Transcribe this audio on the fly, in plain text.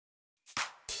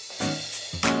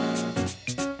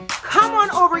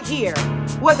over here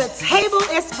where the table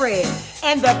is spread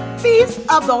and the feast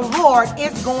of the Lord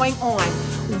is going on.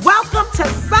 Welcome to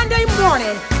Sunday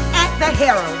morning at the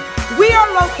Herald. We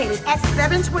are located at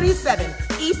 727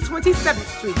 East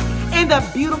 27th Street in the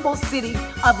beautiful city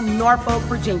of Norfolk,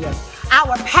 Virginia.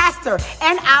 Our pastor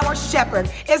and our shepherd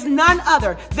is none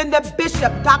other than the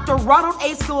Bishop, Dr. Ronald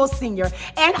A. Sewell Sr.,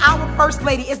 and our First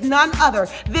Lady is none other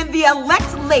than the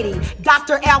elect lady,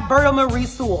 Dr. Alberta Marie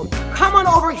Sewell. Come on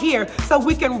over here so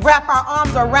we can wrap our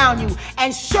arms around you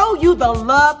and show you the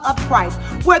love of Christ,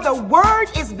 where the word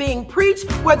is being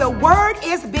preached, where the word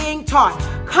is being taught.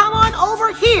 Come on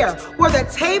over here where the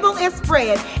table is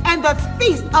spread and the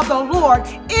feast of the Lord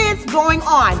is going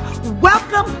on.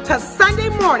 Welcome to Sunday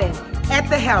morning at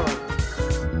the Herald.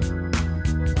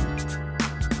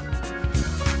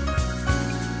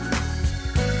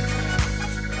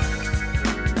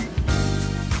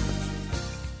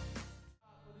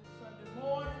 Sunday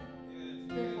morning,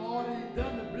 thank for all that He's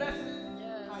done, the blessings,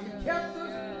 how He kept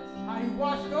us, how He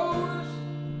watched over us,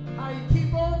 how He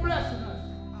keep on blessing us.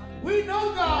 We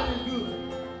know God is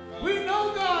good. We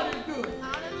know God is good.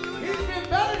 He's been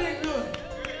better than good.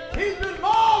 He's been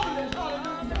marvelous.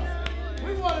 Hallelujah.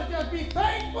 We want to just be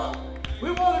thankful.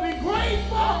 We want to be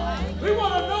grateful. We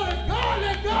want to know that God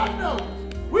let God know.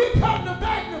 We come to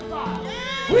magnify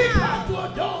Him. We come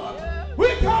to adore Him.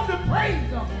 We come to praise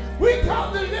Him. We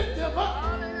come to lift Him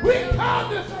up. We come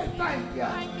to say thank you.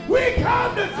 We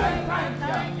come to say thank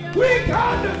you. We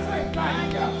come to say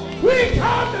thank you. We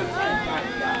come to say thank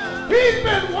you. He's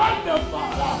been wonderful.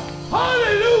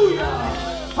 Hallelujah.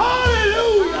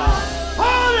 Hallelujah.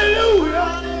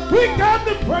 Hallelujah. We come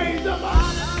to praise Him.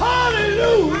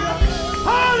 Hallelujah.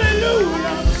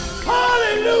 Hallelujah.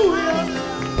 Hallelujah.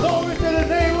 Glory to the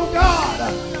name of God.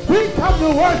 We come to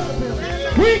worship Him.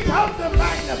 We come to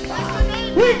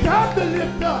magnify. We come to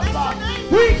lift up.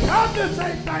 We come to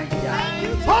say thank you.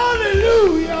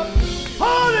 Hallelujah.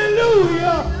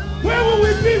 Hallelujah. Where will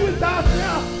we be without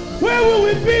you? Where will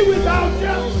we be without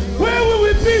you? Where will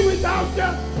we be without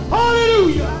you?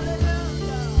 Hallelujah.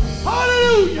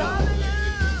 Hallelujah.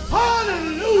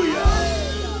 Hallelujah.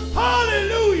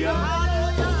 Hallelujah.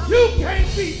 You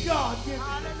can't beat God.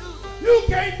 You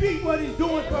can't beat what He's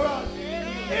doing for us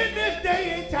in this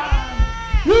day and time.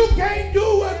 You can't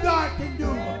do what God can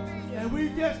do. And we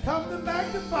just come to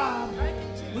magnify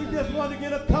Him. We just want to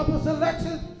get a couple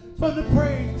selections from the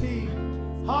praise team.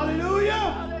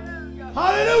 Hallelujah.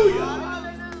 Hallelujah.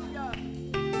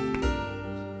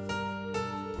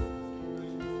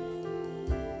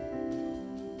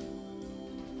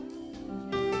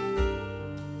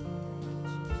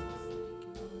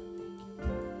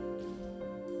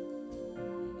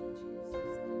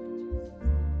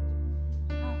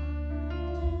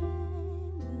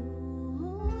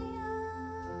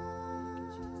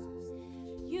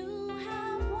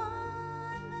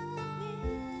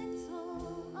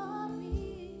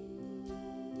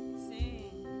 Sing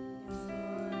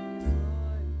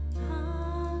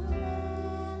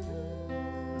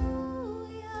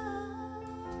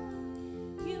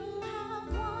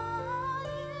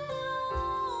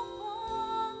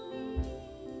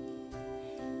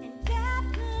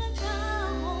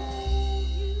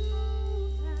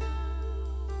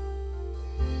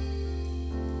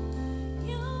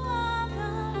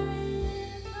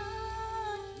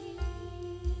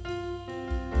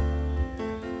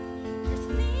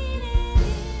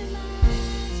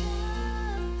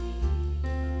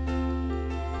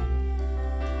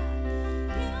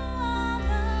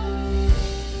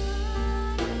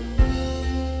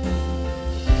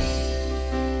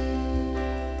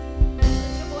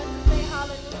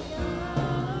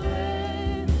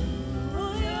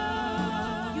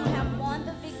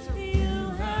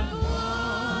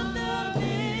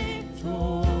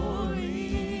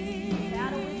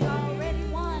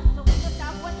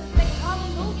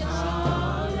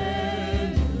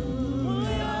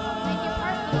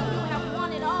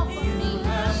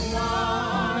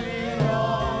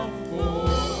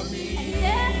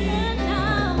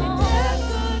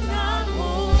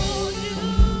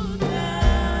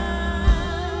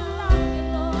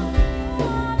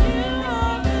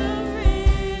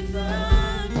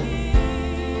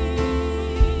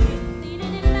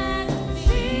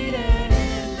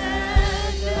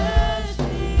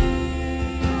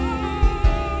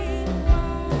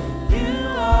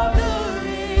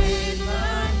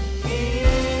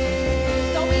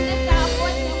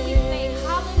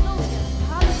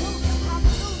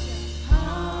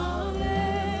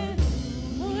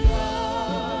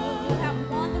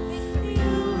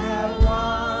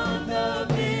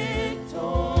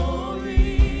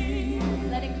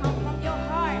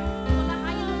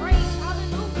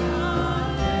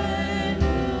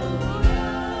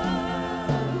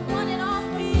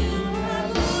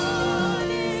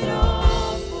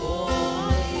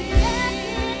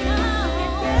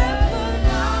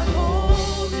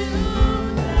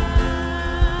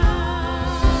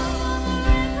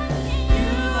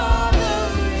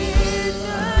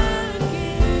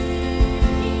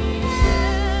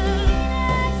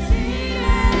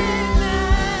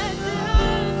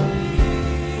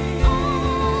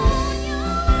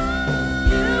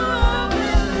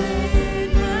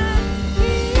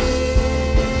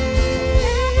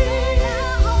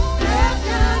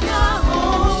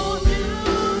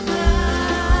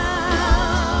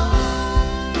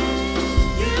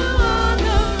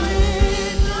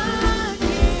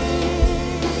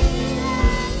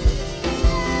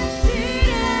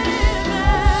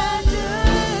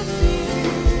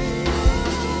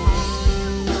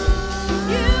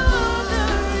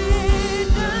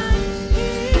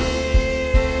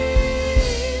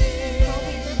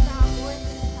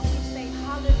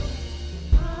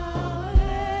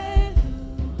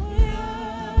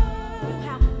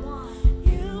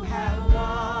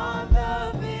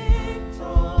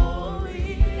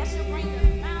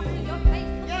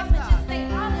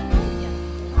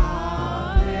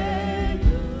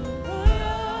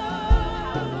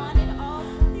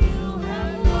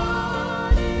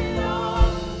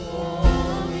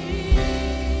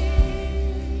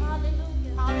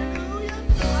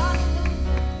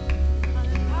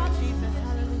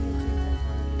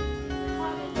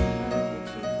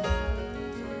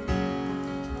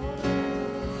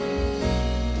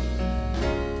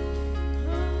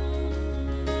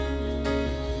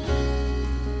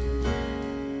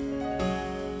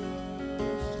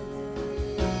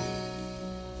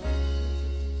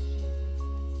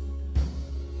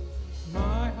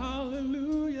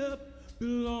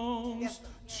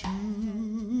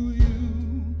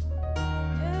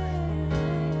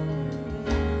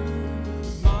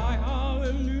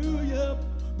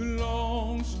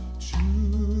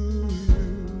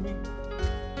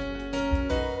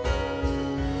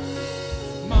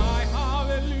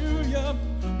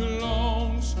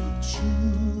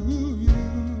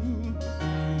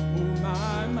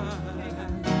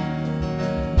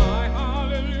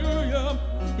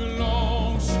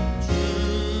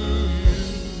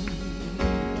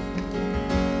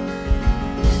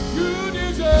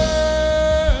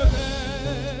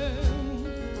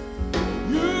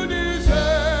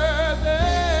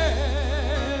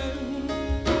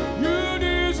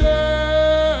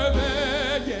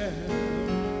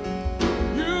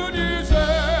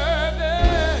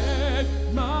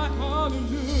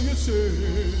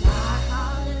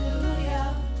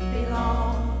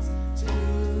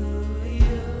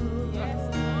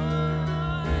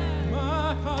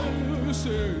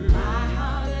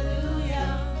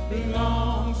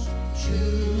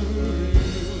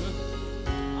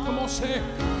say,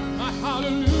 my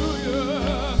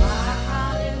hallelujah. My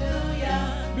hallelujah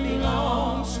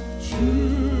belongs to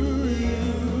you.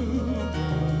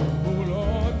 Oh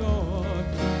Lord, Lord.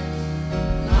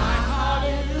 My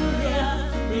hallelujah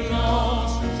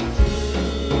belongs to you.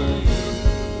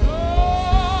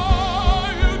 Oh,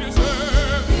 you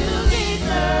deserve it. You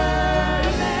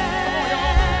deserve it.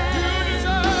 You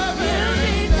deserve it.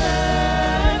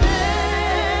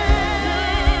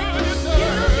 You deserve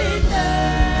it.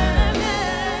 You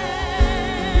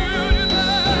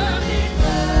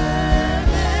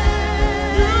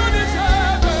deserve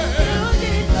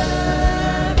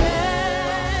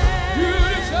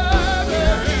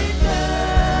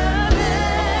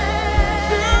it.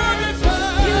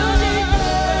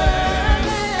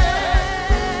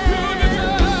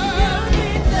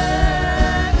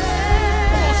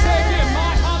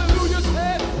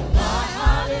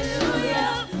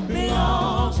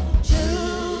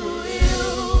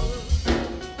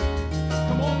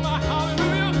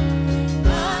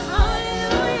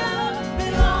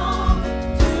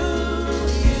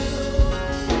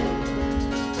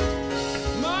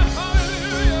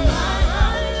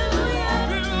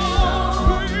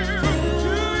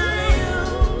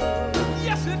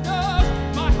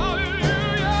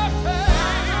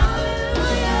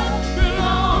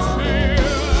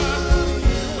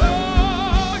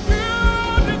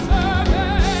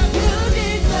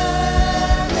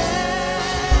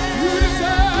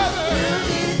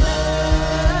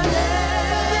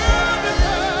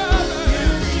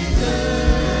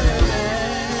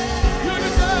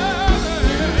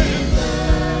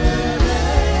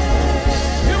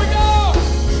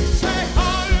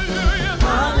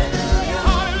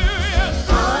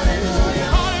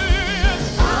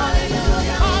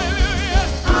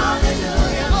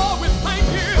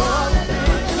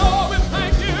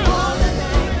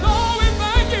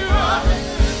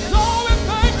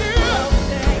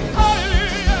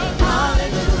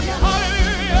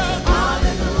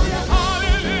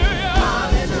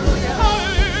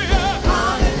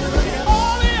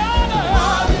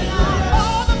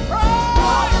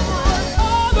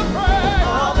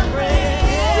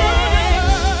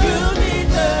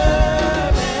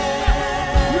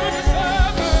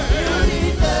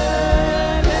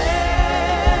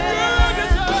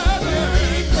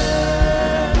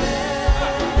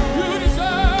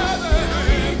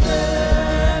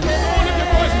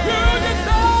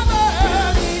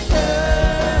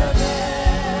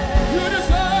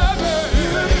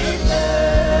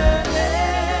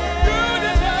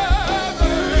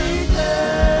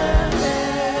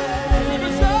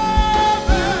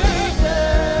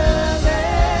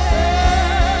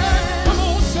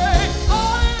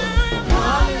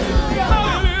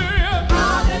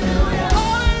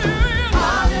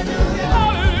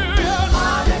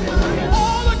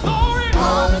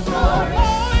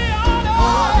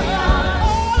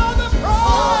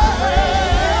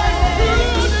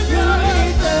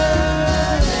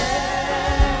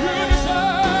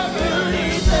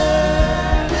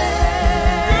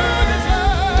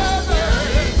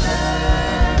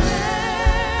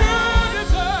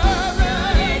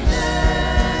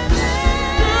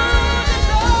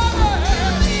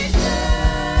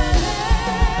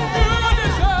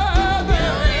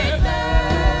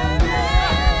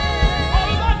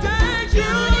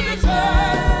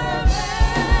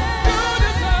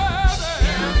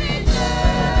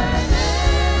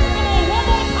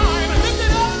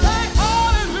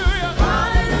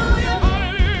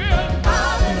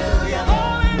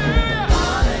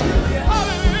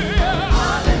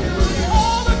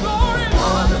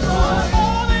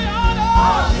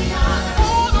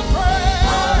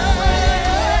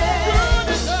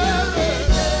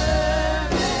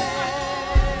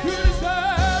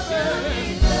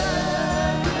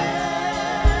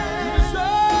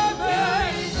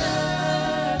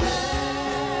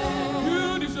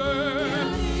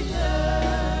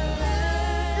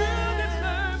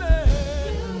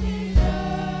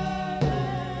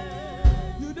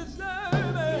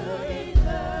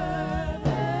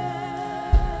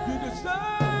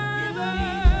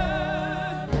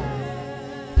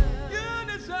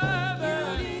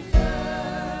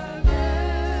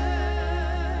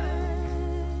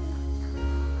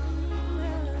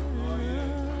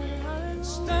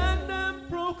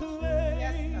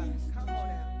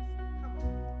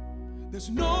 There's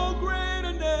no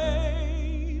greater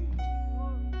name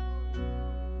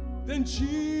than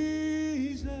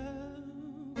Jesus.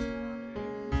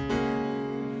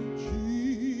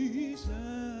 Jesus.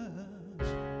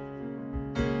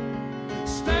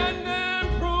 Stand and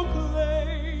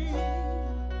proclaim.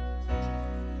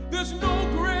 There's no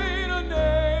greater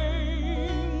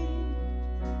name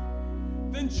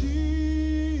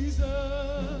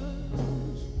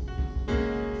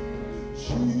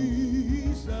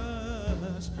Jesus.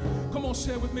 Come on,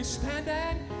 say it with me. Stand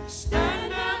and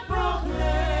proclaim.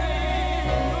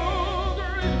 No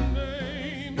greater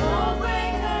name. No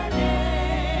greater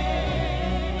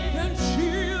name Than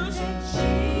Jesus. than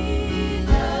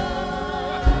Jesus.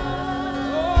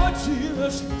 Oh,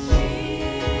 Jesus.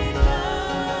 Jesus.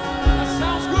 That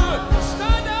sounds good.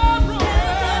 Stand and proclaim.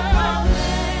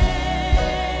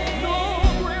 No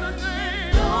greater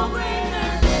name. No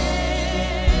greater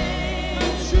name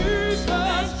Than Jesus.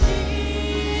 than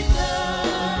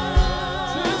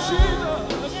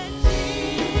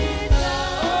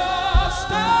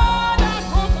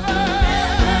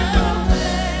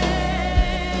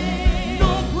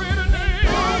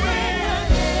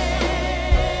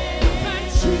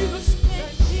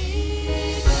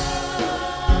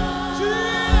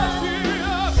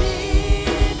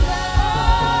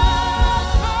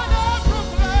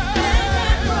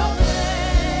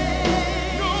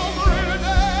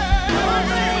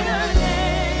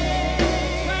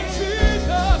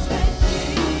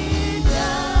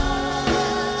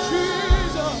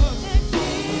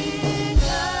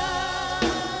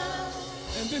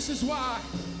This is why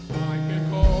I can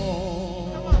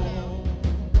call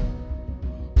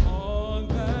on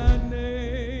that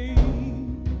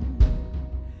name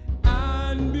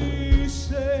and be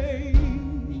saved.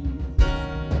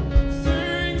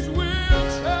 Things will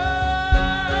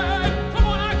change. Come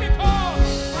on, I can call.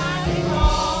 I can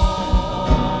call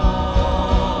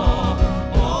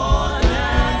on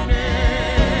that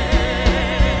name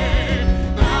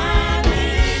and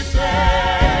be saved.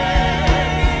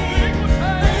 Things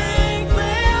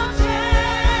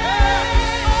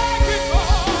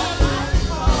will change.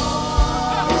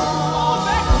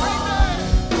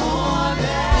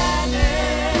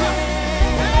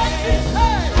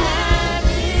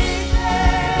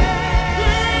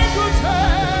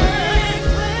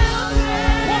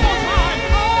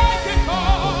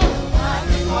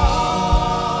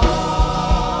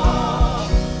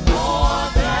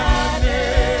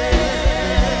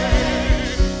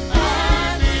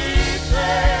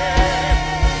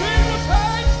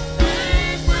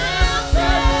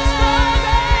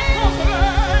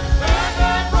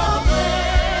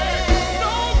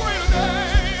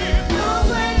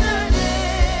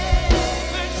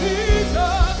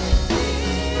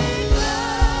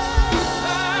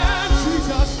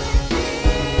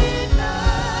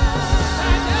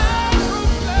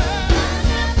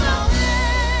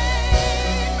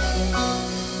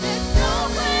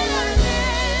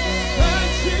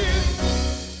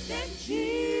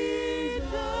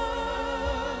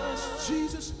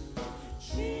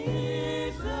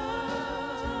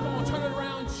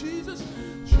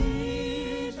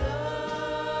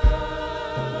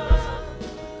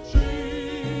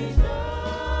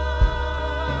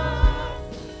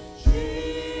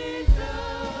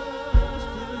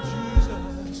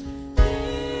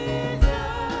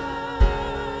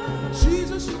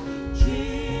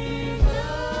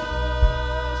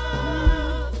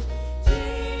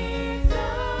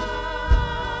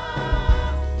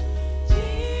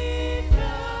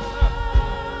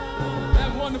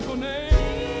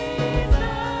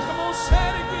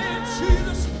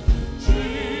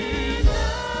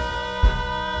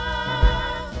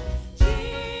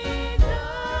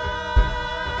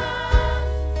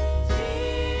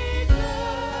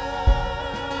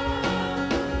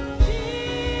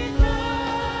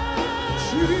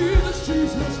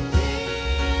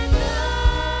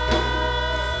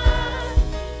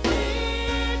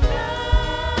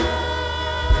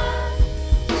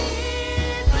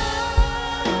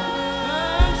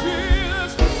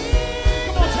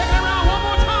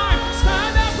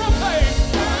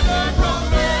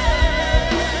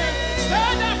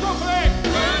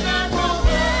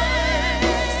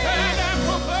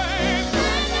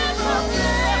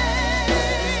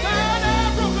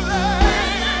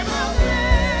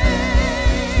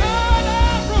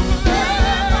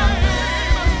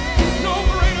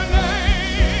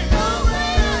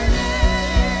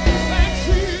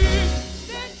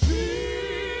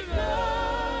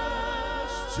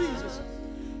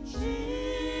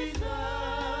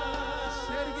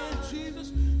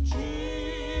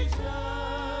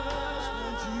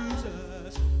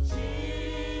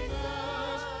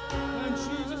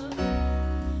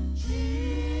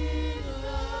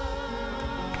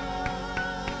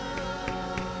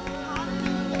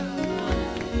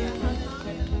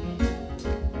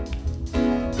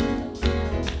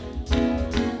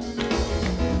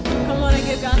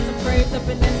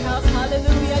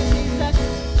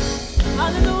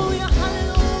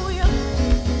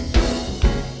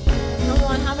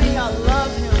 Y'all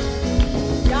love him.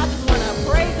 Y'all just want to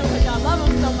praise him because y'all love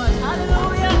him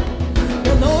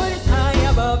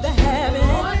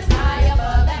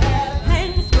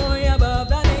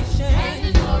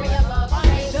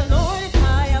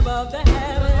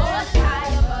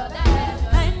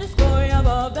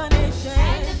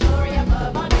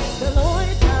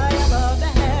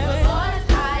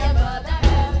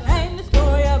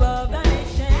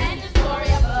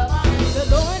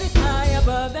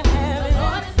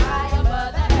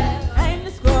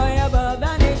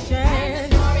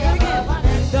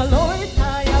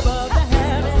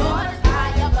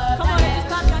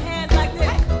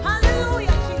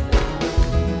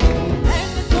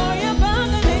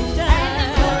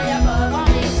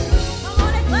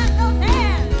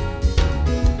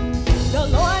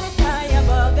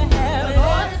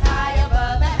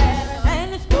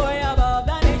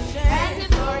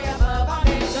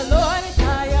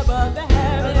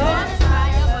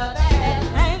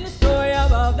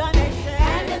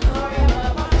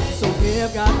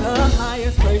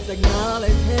highest praise,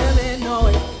 acknowledge him in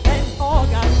noise. And all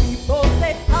God's people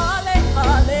say, Halle,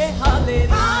 Halle, Hallelujah.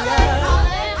 Halle,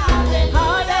 Halle,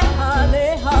 Hallelujah.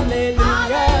 Halle, Halle,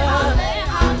 Hallelujah.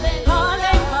 Halle,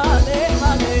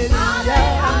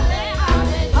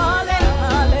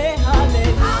 Halle,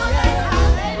 Hallelujah.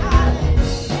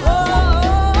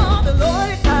 Oh, the Lord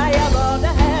is high above the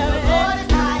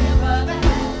heavens.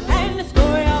 And His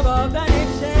glory above the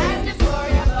nations.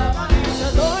 The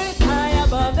Lord is high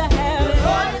above the heavens.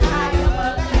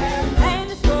 And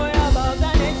His glory above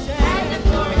the nations.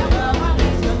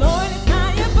 The Lord is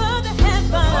high above the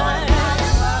heavens.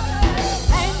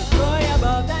 And His glory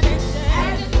above the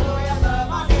nations.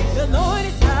 The Lord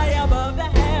is high above the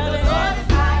heavens.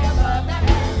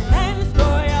 And His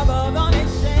glory above all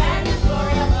nations.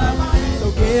 So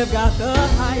give God the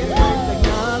highest praise,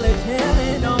 acknowledge Him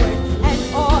in always. And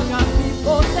all God's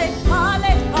people say,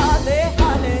 Halle, Halle,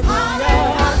 Hallelujah.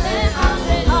 Halle,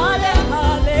 Halle, Hallelujah.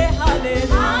 Halle, Halle,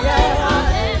 Hallelujah.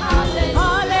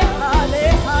 Halle,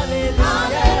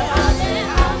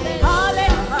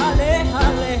 Halle,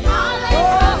 Hallelujah.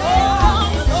 Oh,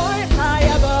 the Lord is high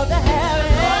above the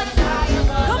heavens.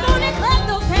 Come on and clap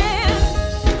those hands.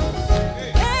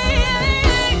 Hey,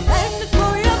 and His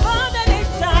glory above the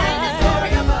nations.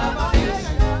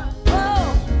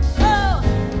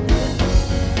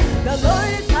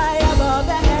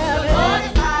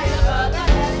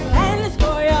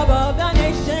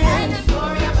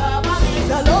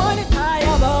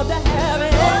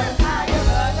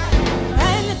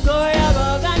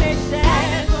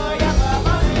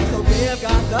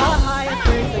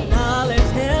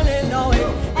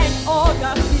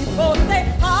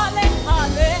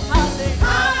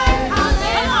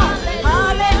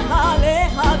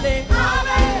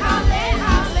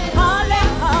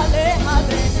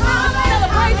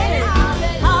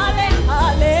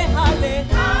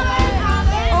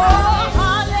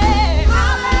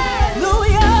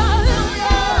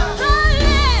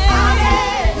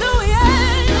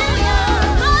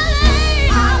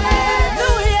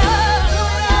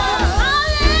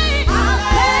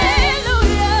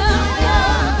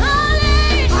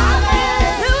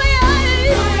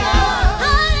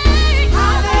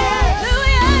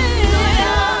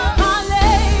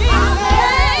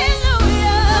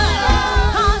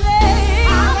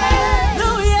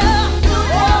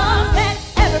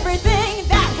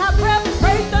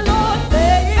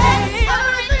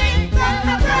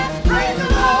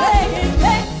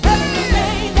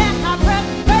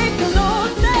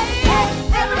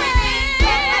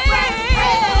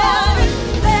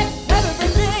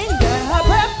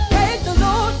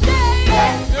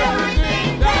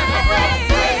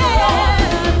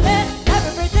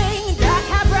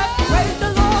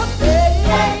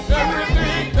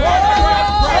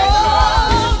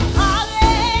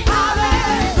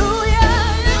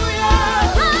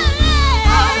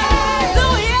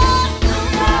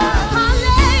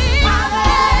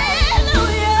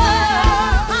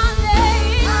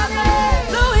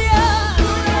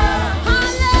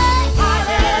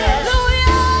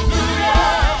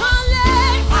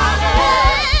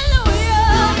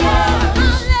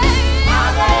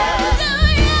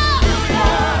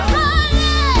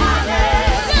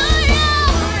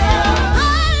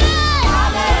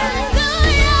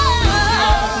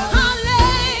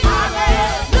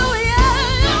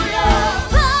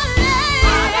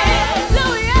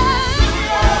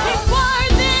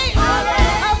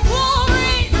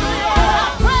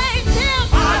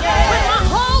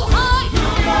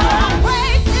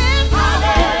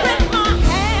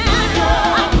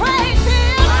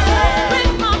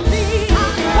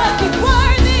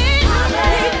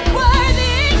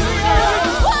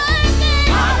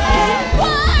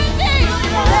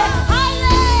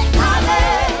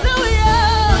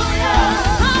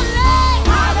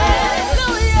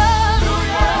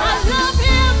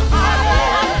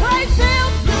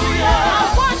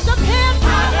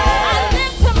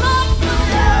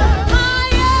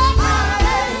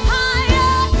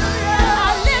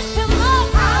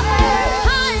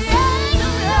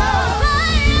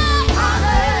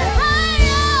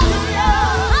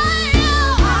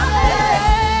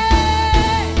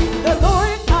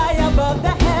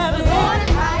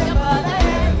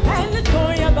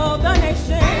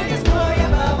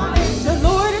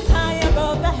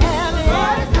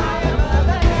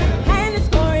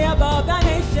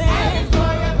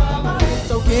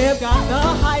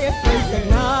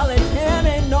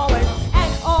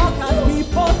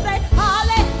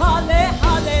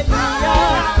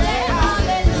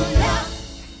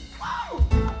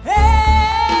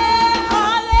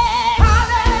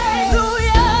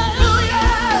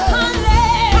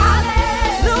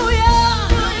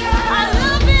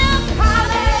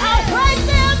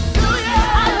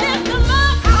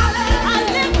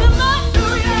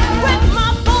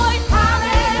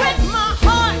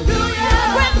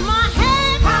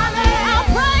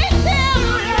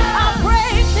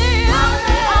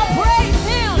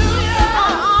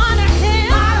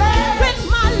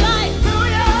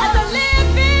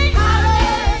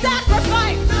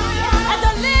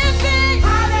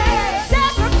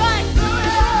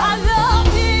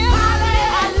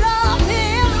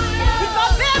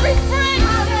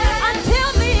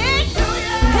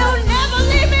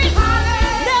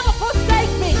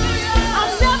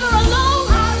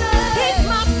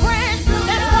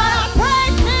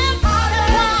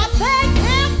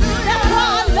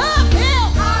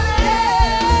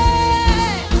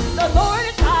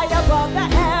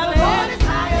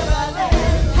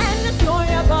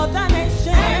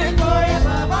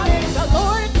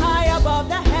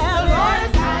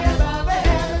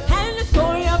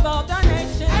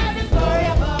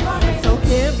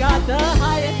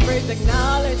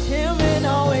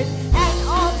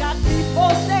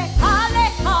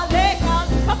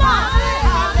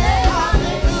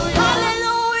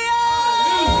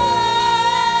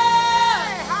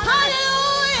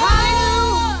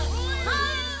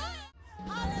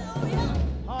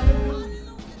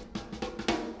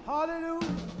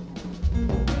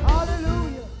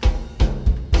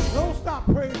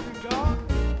 stop praising God.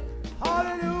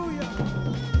 Hallelujah.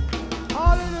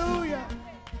 Hallelujah.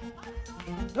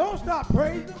 Don't stop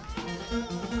praising.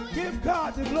 Give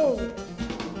God the glory.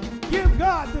 Give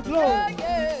God the glory.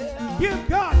 Give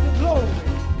God the glory.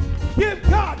 Give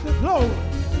God the glory.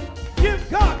 Give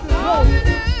God the glory.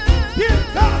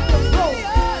 Give God the glory.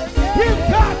 Give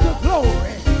God the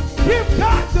glory. Give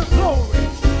God the glory.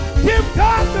 Give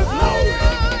God the glory.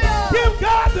 Give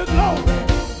God the glory.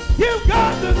 Give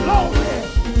God the glory.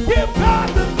 Give God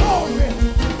the glory.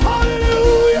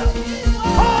 Hallelujah.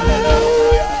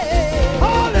 Hallelujah.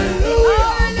 Hallelujah.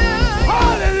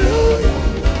 Hallelujah.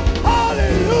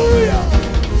 Hallelujah.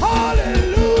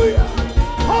 Hallelujah.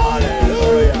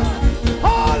 Hallelujah.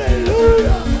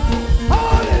 Hallelujah.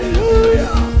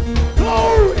 Hallelujah.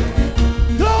 Glory.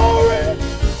 Glory.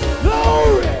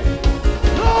 Glory.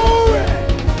 Glory.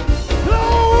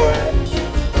 Glory.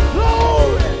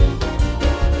 Glory.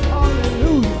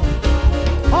 Hallelujah.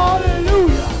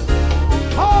 Hallelujah.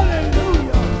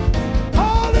 Hallelujah.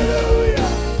 Hallelujah.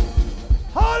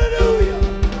 Hallelujah.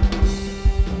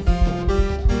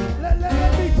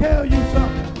 Let me tell you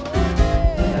something.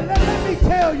 Let me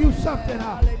tell you something. I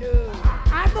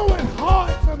know it's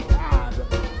hard sometimes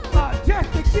just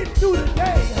to get through the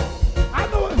day. I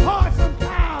know it's hard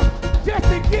sometimes just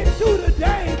to get through the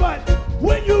day, but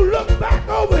when you look back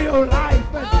over your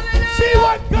life and see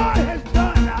what God has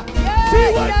done,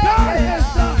 see what God has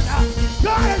done.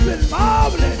 God has been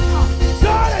marvelous.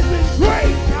 God has been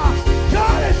great.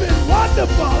 God has been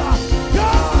wonderful.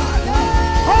 God,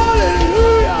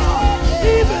 hallelujah.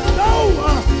 Even though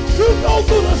you go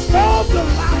through the storms of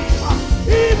life,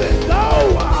 even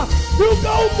though you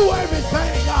go through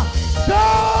everything,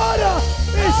 God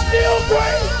is still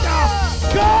great.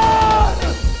 God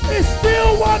is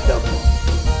still wonderful.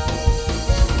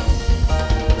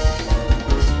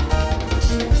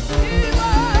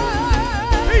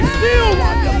 He's still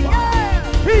wonderful.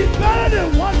 He's better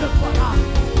than wonderful.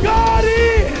 God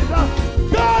is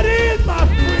my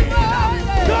friend.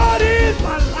 God is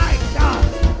my light.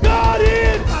 God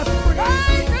is my friend.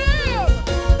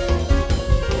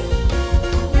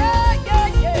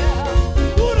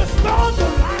 Through the storms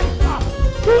of life,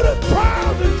 through the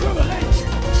trials and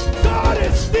tribulations, God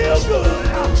is still good.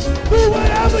 Through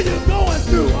whatever you're going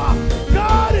through,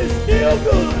 God is still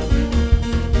good.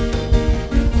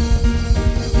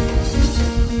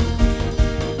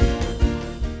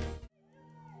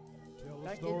 Tell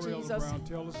the story, Elder Brown.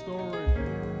 Tell the story.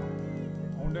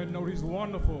 On that note, he's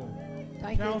wonderful.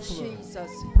 Thank Counselor, you,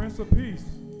 Jesus. Prince of Peace,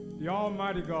 the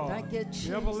Almighty God, Thank you, Jesus.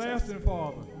 the everlasting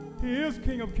Father. He is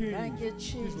King of Kings. Thank you,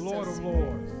 Jesus. He's Lord of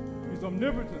Lords. He's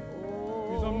omnipotent.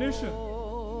 He's omniscient.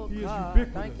 He is God.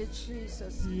 ubiquitous. Thank you,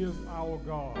 Jesus. He is our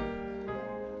God.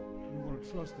 We want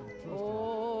to trust him. Trust him.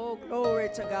 Oh, glory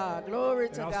to God. Glory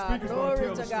to our God. speaker's gonna Glory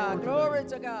tell to the God. story Glory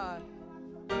today. to God.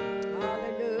 The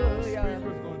Hallelujah.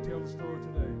 speaker is going to tell the story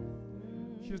today.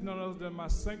 She's none other than my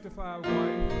sanctified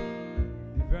wife,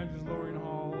 Evangelist Lorene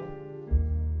Hall.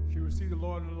 She received the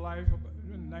Lord in her life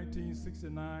in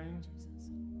 1969.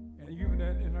 And even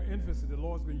that in her infancy, the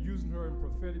Lord's been using her in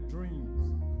prophetic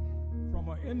dreams from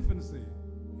her infancy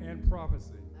and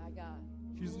prophecy. My God.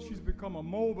 She's become a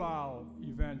mobile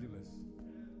evangelist.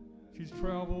 She's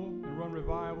traveled and run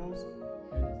revivals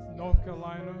in North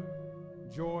Carolina,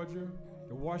 Georgia,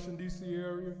 the Washington, D.C.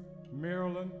 area,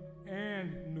 Maryland,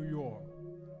 and New York.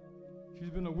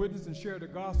 She's been a witness and shared the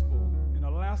gospel in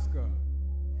Alaska,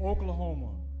 Oklahoma,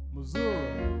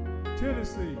 Missouri,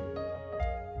 Tennessee,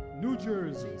 New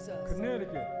Jersey, Jesus.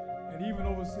 Connecticut, and even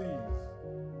overseas.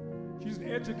 She's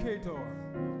an educator.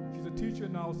 She's a teacher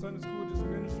in our Sunday school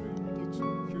district ministry.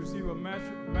 She received a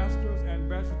master's and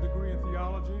bachelor's degree in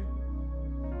theology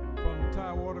from the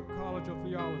Tidewater College of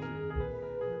Theology.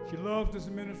 She loves this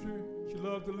ministry. She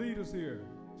loves the leaders here.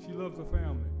 She loves the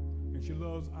family. And she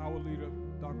loves our leader,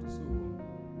 Dr. Sewell.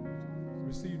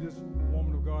 Receive this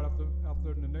woman of God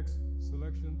after the next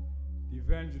selection, the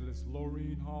evangelist,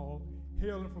 Lorene Hall,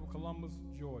 hailing from Columbus,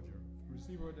 Georgia.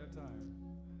 Receive her at that time.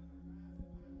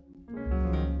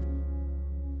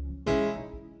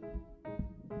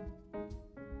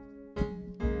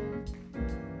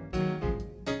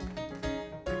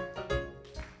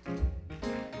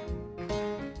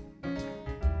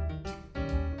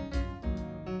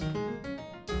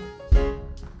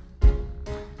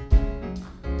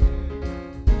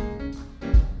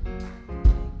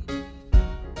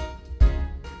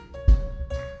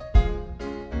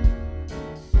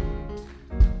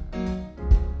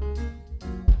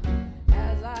 As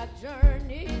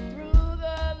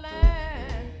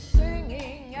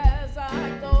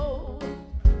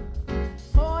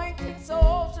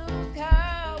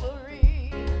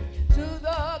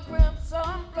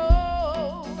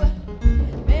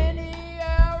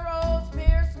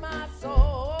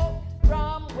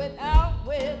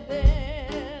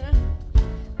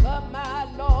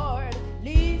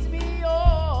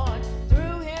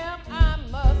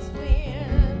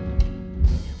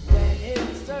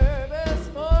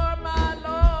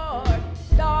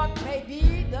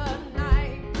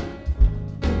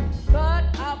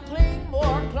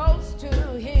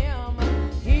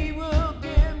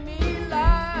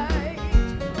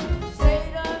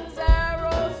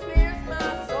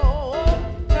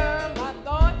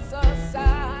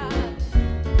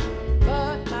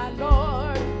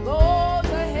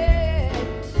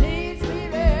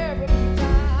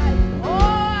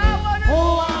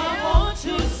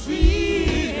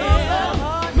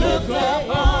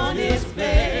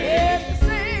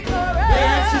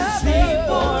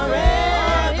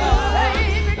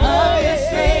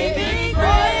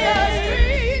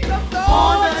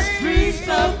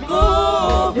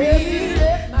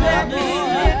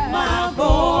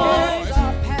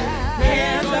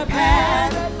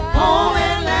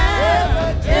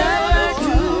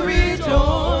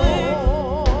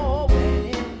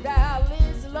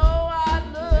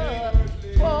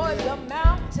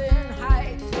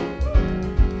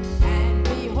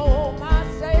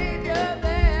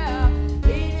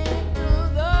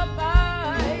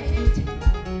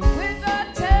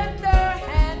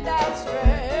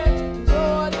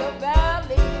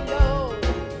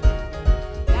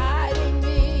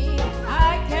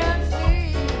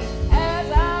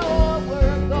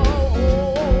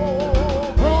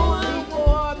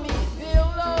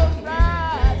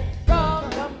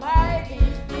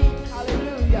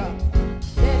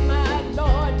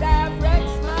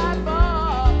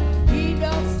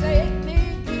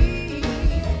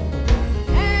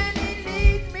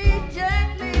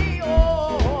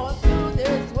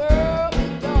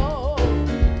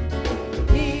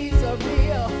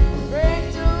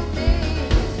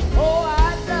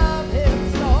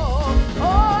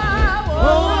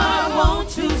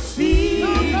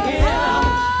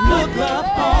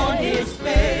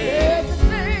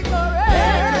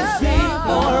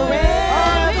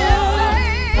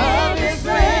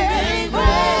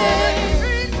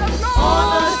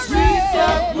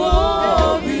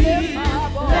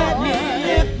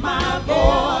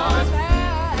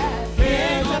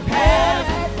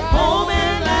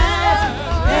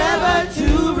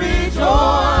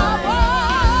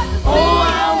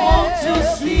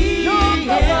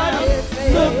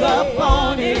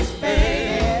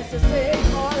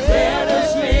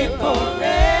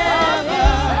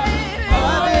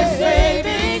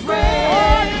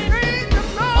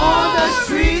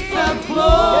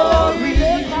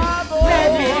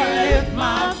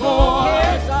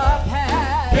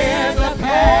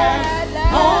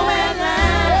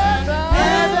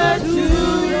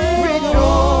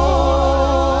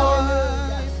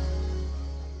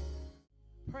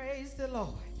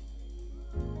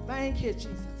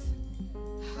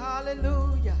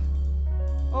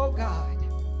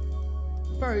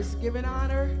first, giving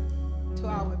honor to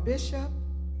our bishop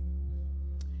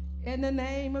in the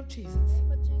name of Jesus.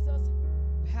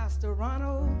 Pastor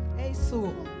Ronald A.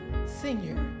 Sewell,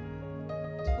 Sr.,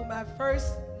 to my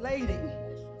first lady,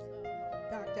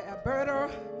 Dr. Alberta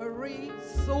Marie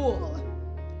Sewell,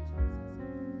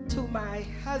 to my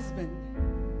husband,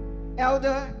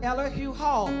 Elder Elihu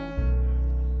Hall,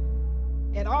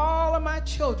 and all of my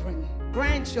children,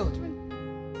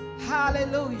 grandchildren.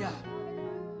 Hallelujah.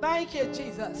 Thank you,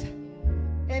 Jesus.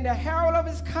 In the Herald of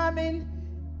His Coming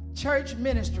church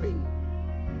ministry,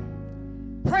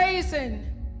 praising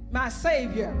my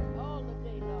Savior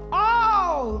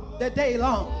all the day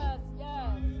long.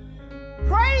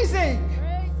 Praising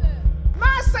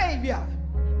my Savior.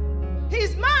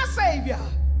 He's my Savior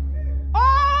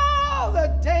all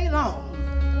the day long.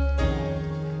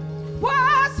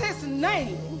 What's His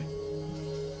name?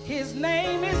 His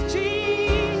name is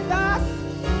Jesus.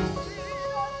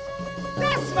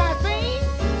 That's my theme.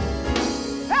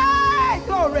 Hey,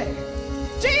 glory.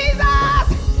 Jesus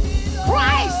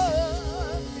Christ,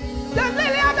 the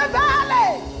lily of the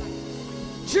valley.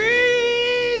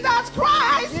 Jesus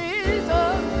Christ,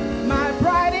 my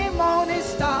bright and morning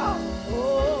star.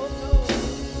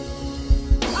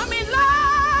 I'm in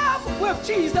love with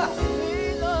Jesus.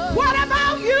 What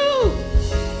about you?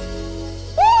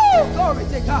 Woo! Glory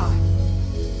to God.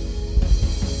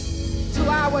 To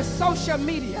our social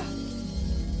media,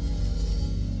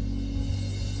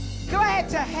 glad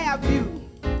to have you.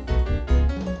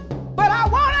 But I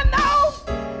want to know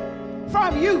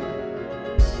from you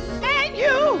and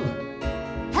you,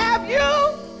 have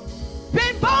you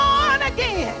been born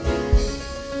again?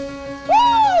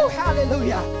 Woo!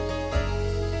 Hallelujah.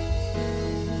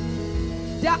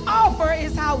 The offer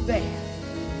is out there.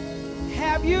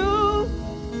 Have you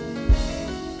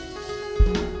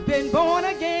been born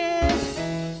again?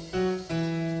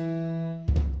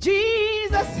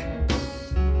 Jesus,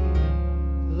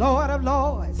 Lord of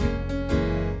Lords.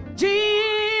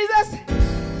 Jesus,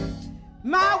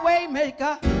 my way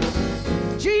maker.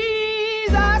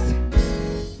 Jesus,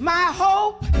 my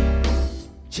hope.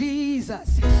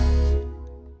 Jesus.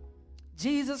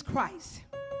 Jesus Christ.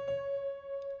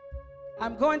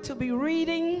 I'm going to be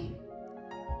reading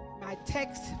my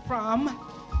text from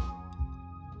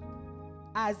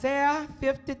Isaiah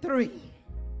 53.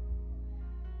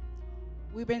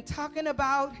 We've been talking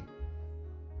about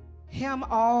Him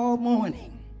all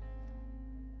morning.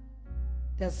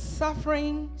 The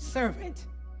suffering servant.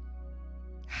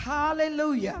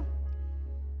 Hallelujah.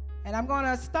 And I'm going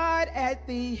to start at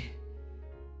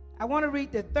I want to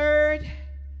read the third,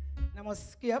 and I'm going to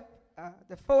skip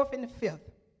the fourth and the fifth.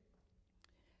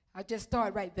 I'll just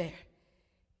start right there.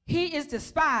 He is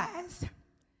despised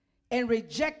and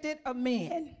rejected of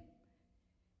men,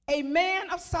 a man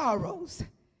of sorrows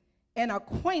and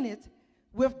acquainted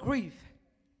with grief.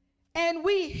 And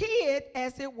we hid,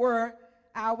 as it were,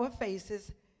 our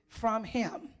faces from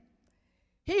him.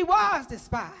 He was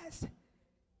despised,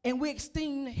 and we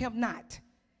esteemed him not.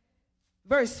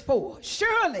 Verse 4,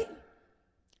 surely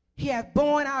he hath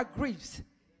borne our griefs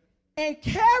and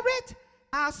carried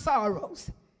our sorrows,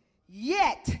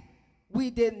 yet we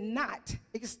did not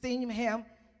esteem him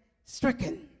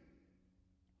stricken.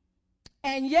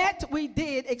 And yet we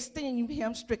did esteem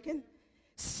him stricken,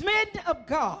 smitten of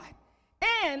God,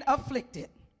 and afflicted.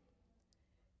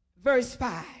 Verse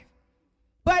 5,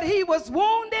 but he was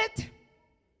wounded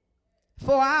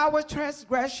for our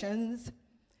transgressions.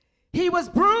 He was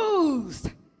bruised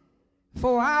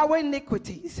for our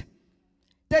iniquities.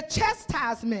 The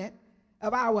chastisement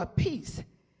of our peace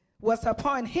was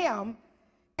upon him,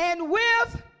 and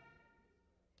with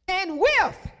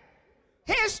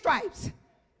his stripes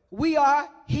we are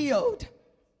healed.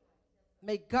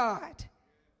 May God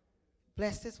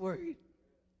bless his word.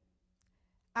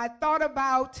 I thought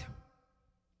about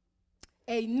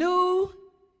a new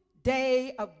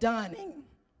day of dawning.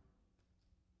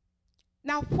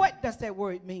 Now, what does that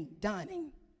word mean,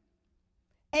 dawning?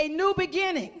 A new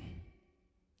beginning,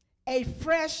 a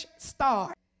fresh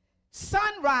start,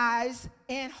 sunrise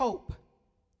and hope.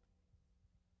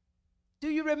 Do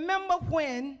you remember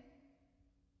when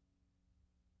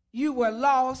you were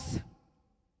lost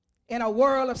in a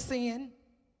world of sin?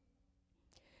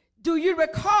 Do you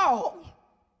recall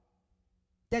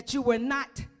that you were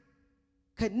not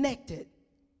connected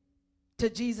to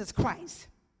Jesus Christ?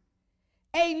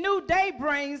 A new day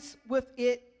brings with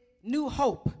it new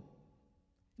hope,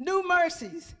 new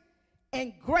mercies,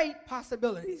 and great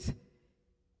possibilities.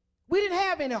 We didn't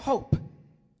have any hope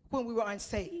when we were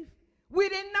unsaved. We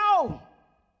didn't know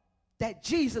that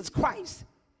Jesus Christ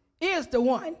is the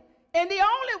one and the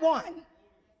only one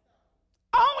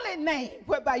only name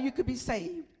whereby you could be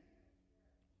saved.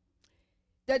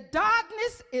 The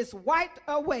darkness is wiped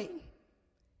away,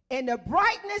 and the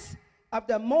brightness of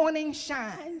the morning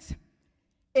shines.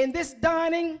 In this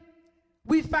dawning,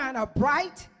 we find a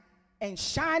bright and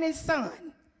shining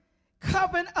sun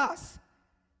covering us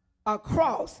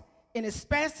across an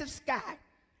expansive sky.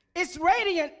 Its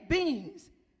radiant beams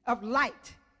of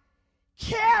light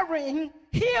carrying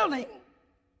healing.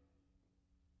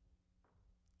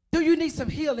 Do you need some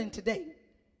healing today?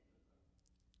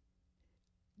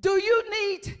 Do you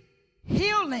need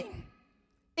healing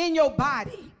in your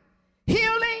body?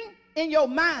 Healing in your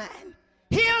mind?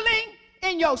 Healing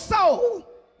in your soul?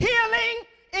 Healing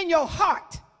in your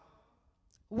heart?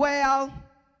 Well,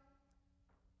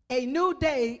 a new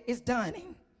day is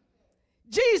dawning.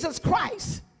 Jesus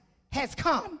Christ has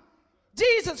come.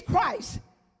 Jesus Christ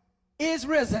is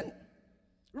risen,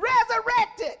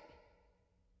 resurrected.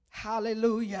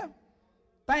 Hallelujah.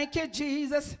 Thank you,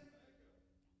 Jesus.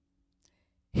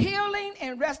 Healing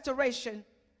and restoration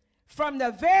from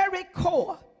the very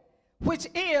core, which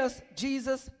is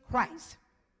Jesus Christ.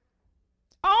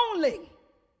 Only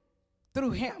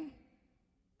through him.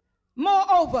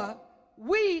 Moreover,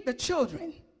 we, the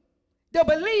children, the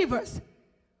believers,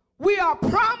 we are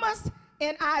promised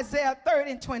in Isaiah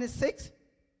 30:26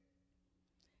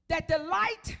 that the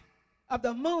light of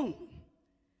the moon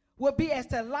will be as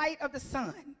the light of the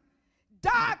sun.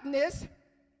 Darkness,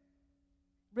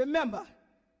 remember,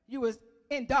 you was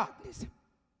in darkness.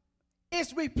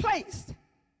 It's replaced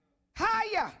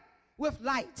higher with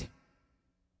light.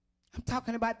 I'm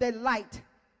talking about that light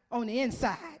on the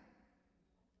inside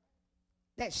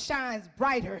that shines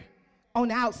brighter on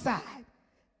the outside.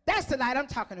 That's the light I'm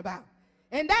talking about.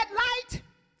 And that light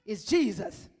is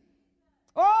Jesus.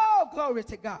 Oh, glory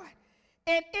to God.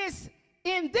 And it's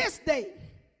in this day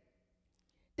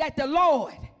that the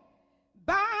Lord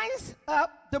binds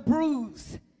up the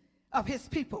bruise of his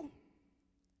people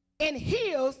and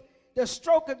heals the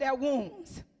stroke of their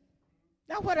wounds.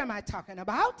 Now, what am I talking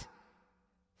about?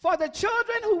 For the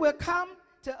children who will come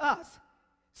to us,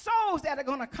 souls that are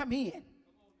going to come in,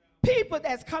 people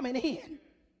that's coming in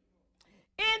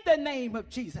the name of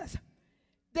Jesus.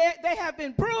 They have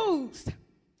been bruised,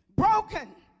 broken,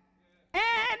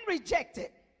 and rejected.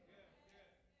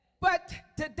 But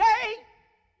today,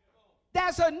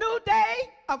 there's a new day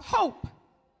of hope.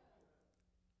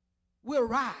 Will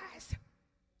rise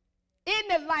in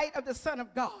the light of the Son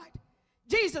of God,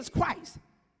 Jesus Christ.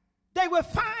 They will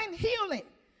find healing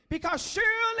because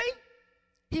surely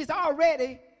he's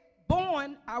already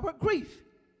borne our grief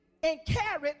and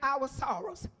carried our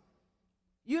sorrows.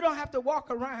 You don't have to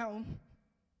walk around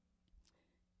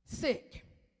sick.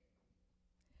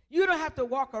 You don't have to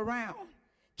walk around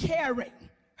carrying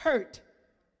hurt,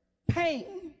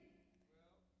 pain.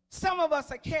 Some of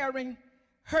us are carrying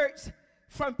hurts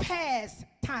from past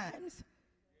times.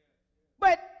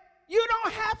 But you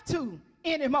don't have to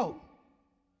anymore.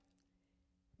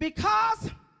 Because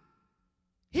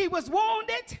he was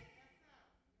wounded.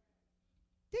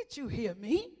 Did you hear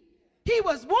me? He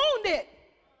was wounded.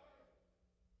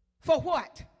 For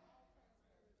what?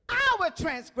 Our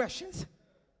transgressions.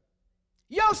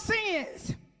 Your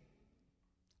sins.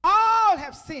 All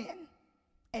have sinned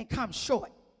and come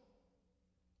short.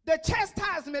 The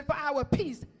chastisement for our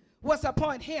peace was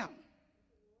upon him.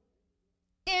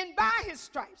 And by his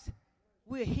stripes,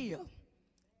 we're healed.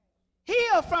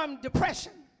 Healed from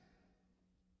depression.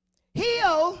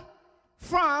 Healed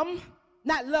from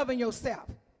not loving yourself.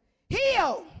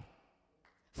 Healed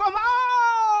from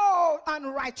all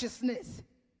unrighteousness,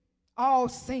 all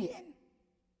sin.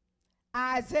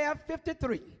 Isaiah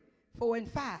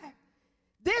 53:4-5.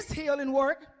 This healing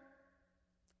work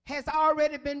has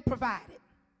already been provided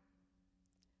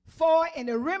for in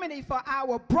the remedy for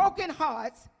our broken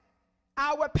hearts,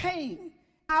 our pain,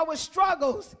 our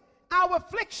struggles, our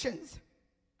afflictions,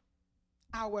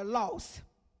 our loss,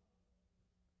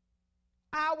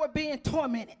 our being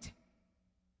tormented,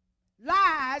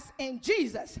 lies in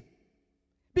Jesus,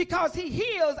 because he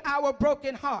heals our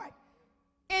broken heart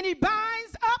and he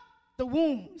binds up the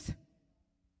wounds.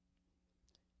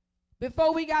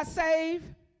 Before we got saved,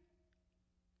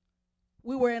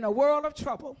 we were in a world of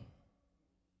trouble.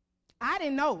 I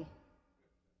didn't know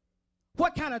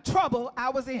what kind of trouble I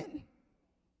was in.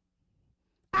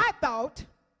 I thought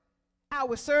I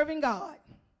was serving God,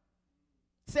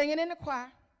 singing in the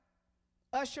choir,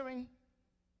 ushering.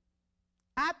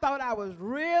 I thought I was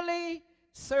really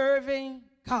serving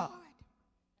God.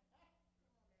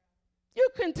 You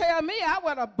couldn't tell me I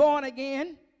was a born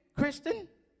again Christian.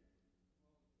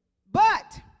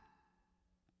 But,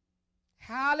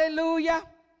 hallelujah,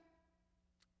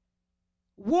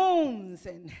 wounds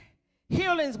and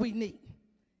healings we need.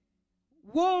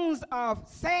 Wounds of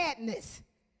sadness.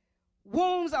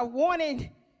 Wounds of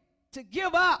wanting to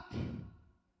give up.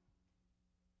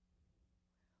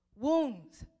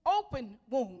 Wounds, open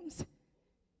wounds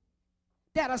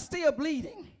that are still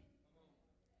bleeding.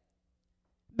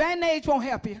 Band-Aids won't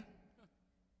help you.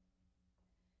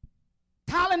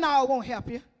 Tylenol won't help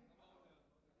you.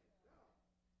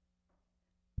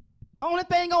 Only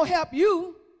thing gonna help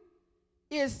you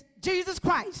is Jesus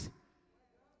Christ.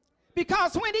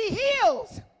 Because when he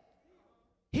heals,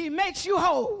 he makes you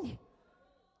whole.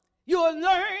 You'll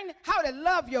learn how to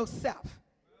love yourself.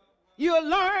 You'll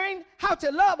learn how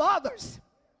to love others.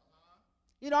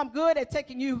 You know, I'm good at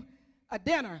taking you a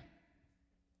dinner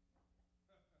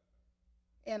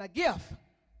and a gift,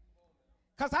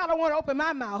 because I don't want to open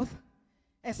my mouth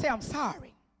and say I'm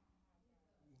sorry.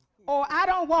 Or I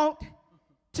don't want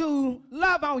to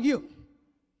love on you.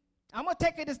 I'm going to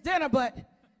take you this dinner, but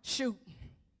shoot,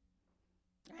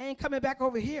 I ain't coming back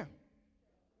over here.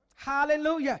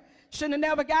 Hallelujah. Shouldn't have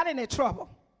never got in that trouble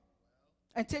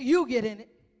until you get in it.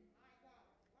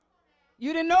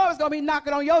 You didn't know it was going to be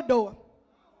knocking on your door.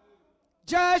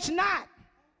 Judge not.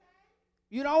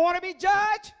 You don't want to be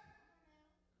judged?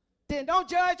 Then don't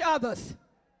judge others.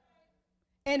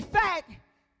 In fact,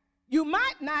 you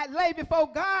might not lay before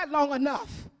God long enough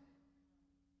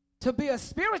to be a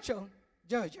spiritual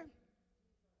judger.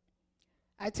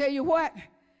 I tell you what,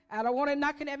 I don't want it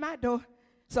knocking at my door,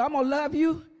 so I'm going to love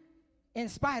you in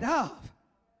spite of.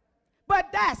 But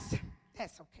that's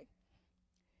okay.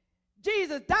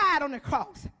 Jesus died on the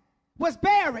cross, was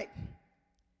buried.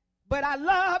 But I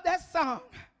love that song.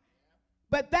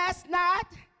 But that's not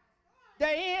the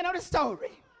end of the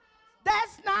story.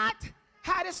 That's not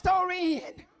how the story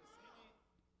ends.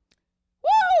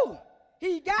 Woo!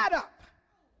 He got up.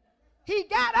 He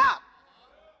got up.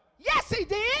 Yes, he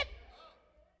did.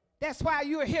 That's why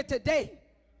you're here today.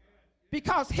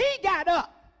 Because he got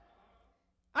up.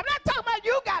 I'm not talking about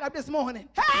you got up this morning.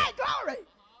 Hey, glory.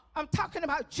 I'm talking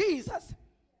about Jesus.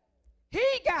 He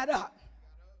got up.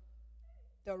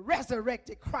 The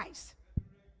resurrected Christ.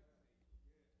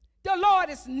 The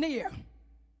Lord is near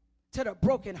to the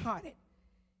brokenhearted.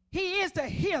 He is the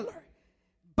healer,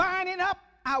 binding up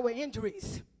our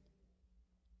injuries.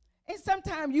 And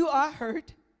sometimes you are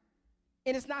hurt,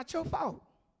 and it's not your fault.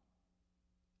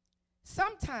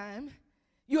 Sometimes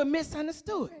you're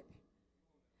misunderstood.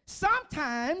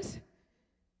 Sometimes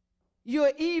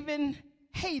you're even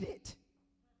hated.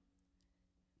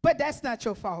 But that's not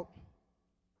your fault.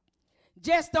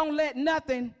 Just don't let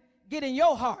nothing get in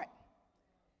your heart,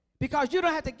 because you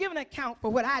don't have to give an account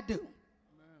for what I do.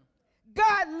 Amen.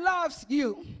 God loves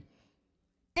you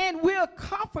and will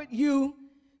comfort you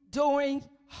during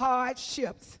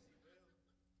hardships.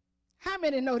 How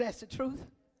many know that's the truth?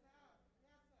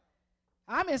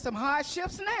 I'm in some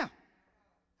hardships now.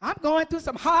 I'm going through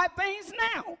some hard things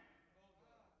now.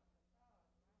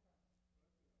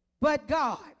 But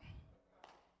God,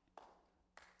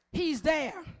 he's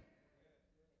there.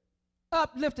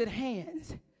 Uplifted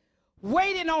hands,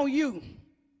 waiting on you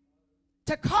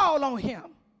to call on him.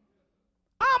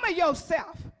 Armor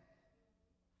yourself.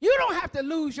 You don't have to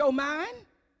lose your mind,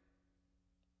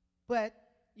 but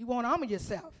you won't armor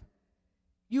yourself.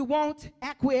 You won't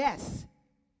acquiesce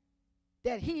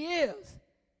that he is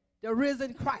the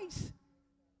risen Christ.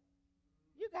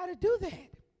 You got to do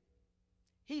that.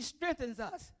 He strengthens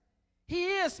us. He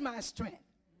is my strength.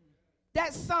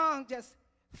 That song just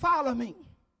followed me.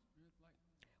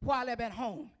 While I'm at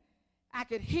home, I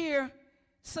could hear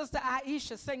Sister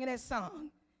Aisha singing that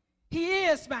song. He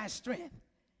is my strength.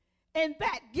 And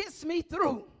that gets me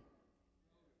through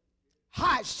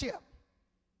hardship,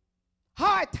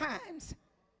 hard times.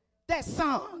 That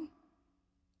song.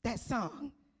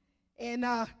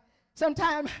 And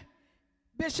sometimes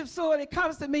Bishop Sewell, it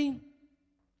comes to me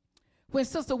when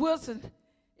Sister Wilson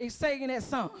is singing that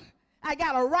song. I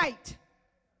got a right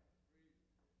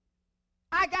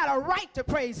to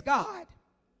praise God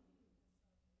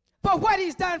for what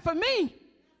he's done for me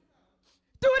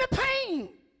through the pain.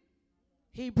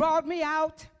 He brought me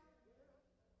out.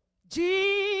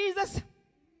 Jesus.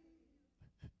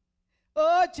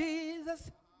 Oh, Jesus.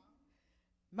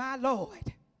 My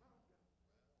Lord.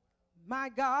 My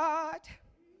God.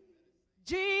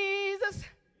 Jesus.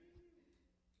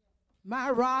 My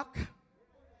rock.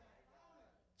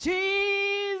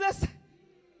 Jesus.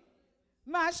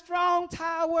 My strong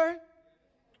tower,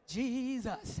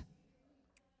 Jesus,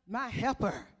 my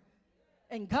helper.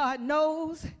 And God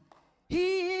knows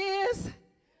he is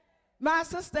my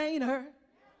sustainer.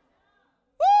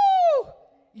 Woo!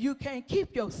 You can't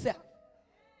keep yourself.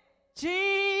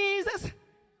 Jesus,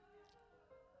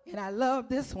 I love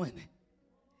this one.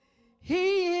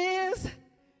 He is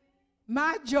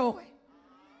my joy.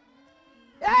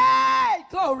 Hey,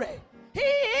 glory. He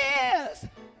is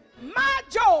my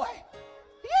joy.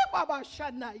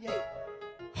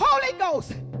 Holy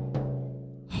Ghost.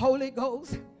 Holy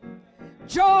Ghost.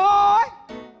 Joy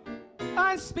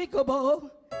unspeakable.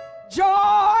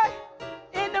 Joy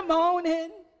in the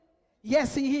morning.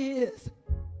 Yes, he is.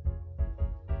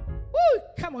 Woo,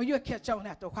 come on, you'll catch on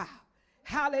after a while.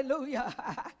 Hallelujah.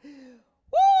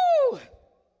 Woo.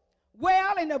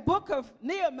 Well, in the book of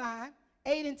Nehemiah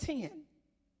 8 and 10,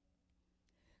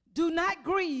 do not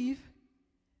grieve,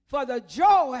 for the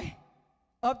joy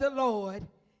of the Lord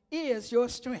is your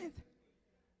strength.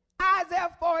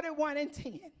 Isaiah 41 and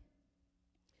 10.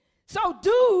 So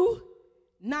do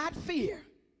not fear,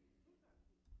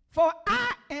 for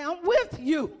I am with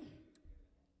you.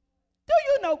 Do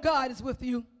you know God is with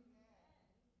you?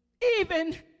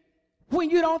 Even when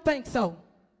you don't think so.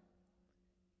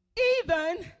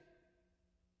 Even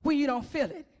when you don't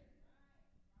feel it.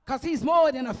 Because he's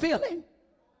more than a feeling.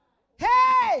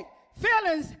 Hey,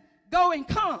 feelings go and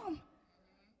come.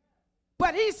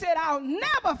 But he said, I'll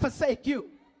never forsake you,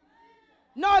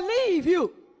 nor leave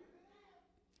you.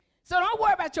 So don't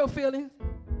worry about your feelings.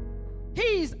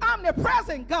 He's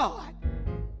omnipresent God.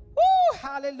 Woo,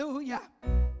 hallelujah.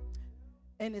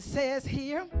 And it says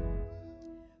here,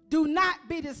 do not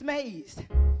be dismayed,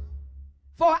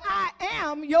 for I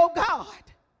am your God.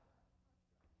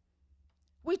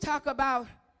 We talk about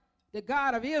the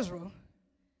God of Israel,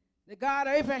 the God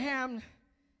of Abraham,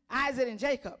 Isaac, and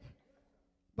Jacob.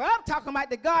 But I'm talking about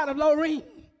the God of Lorene.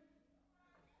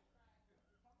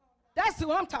 That's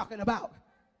who I'm talking about.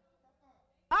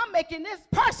 I'm making this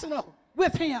personal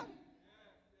with him.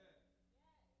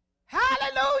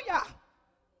 Hallelujah.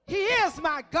 He is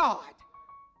my God.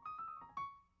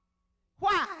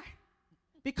 Why?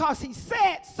 Because he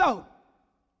said so.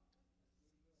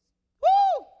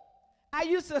 Woo! I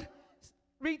used to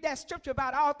read that scripture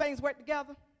about all things work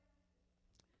together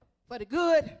for the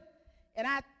good. And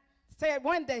I said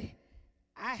one day,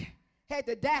 I had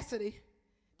the audacity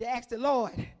to ask the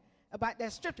Lord about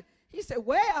that scripture. He said,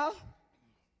 well,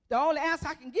 the only answer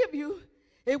I can give you,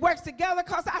 it works together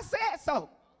because I said so.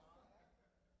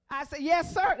 I said,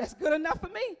 yes, sir, that's good enough for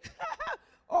me.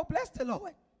 Oh, bless the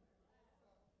Lord.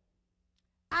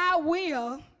 I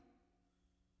will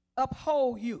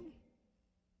uphold you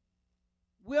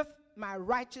with my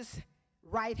righteous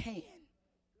right hand.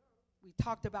 We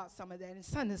talked about some of that in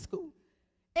Sunday school.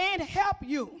 And help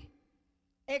you.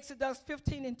 Exodus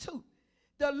 15 and 2.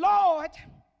 The Lord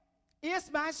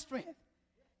is my strength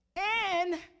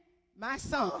and my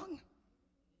song,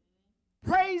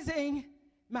 praising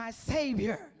my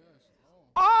Savior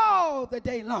all the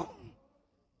day long.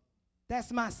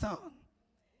 That's my song.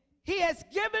 He has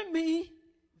given me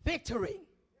victory.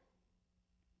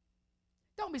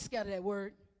 Don't be scared of that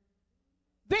word.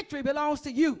 Victory belongs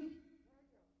to you.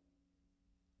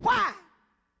 Why?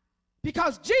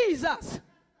 Because Jesus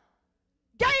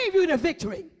gave you the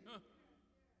victory.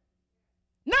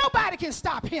 Nobody can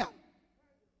stop him.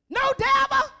 No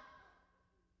devil.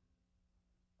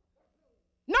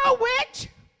 No witch.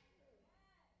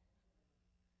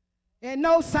 And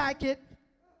no psychic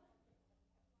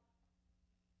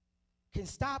can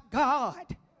stop God.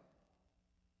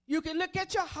 You can look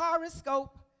at your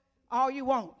horoscope all you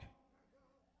want.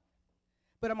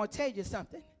 But I'm going to tell you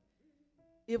something.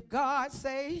 If God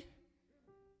say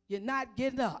you're not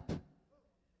getting up,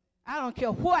 I don't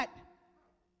care what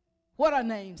her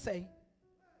name say,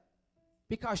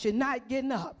 because you're not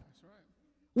getting up. That's right.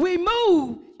 We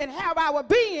move and have our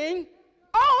being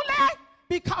only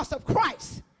because of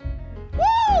Christ.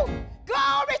 Woo!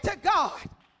 Glory to God.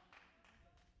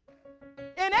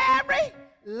 In every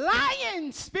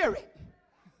lying spirit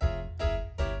that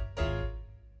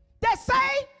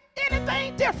say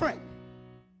anything different,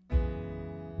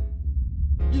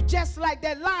 you just like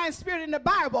that lying spirit in the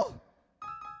Bible,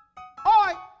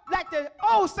 or like the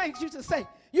old saints used to say,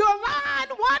 you're a lying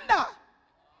wonder.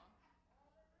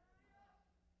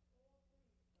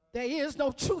 There is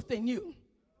no truth in you.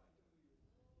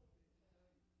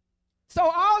 So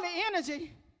all the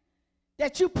energy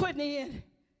that you putting in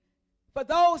for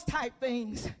those type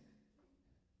things,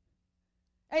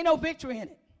 ain't no victory in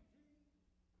it.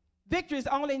 Victory is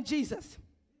only in Jesus.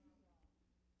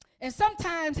 And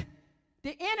sometimes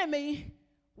the enemy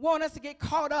wants us to get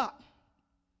caught up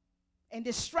and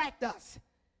distract us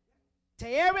to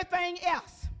everything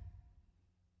else.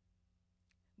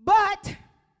 But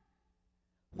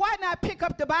why not pick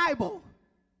up the Bible,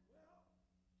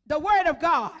 the Word of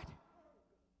God?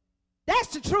 That's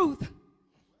the truth.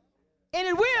 And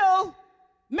it will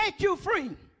make you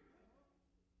free.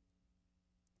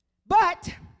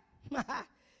 But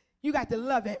you got to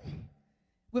love him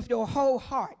with your whole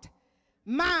heart,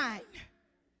 mind,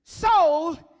 soul,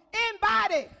 and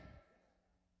body.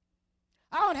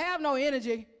 I don't have no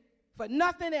energy for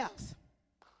nothing else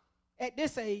at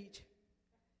this age.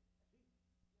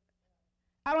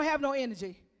 I don't have no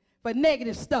energy for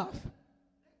negative stuff.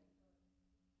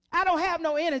 I don't have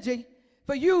no energy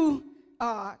for you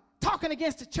talking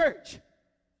against the church.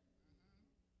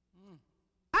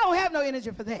 I don't have no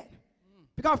energy for that.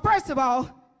 Because first of all,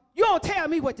 you don't tell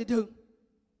me what to do.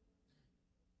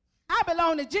 I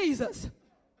belong to Jesus.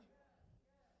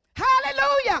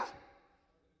 Hallelujah.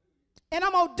 And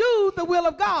I'm going to do the will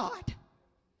of God.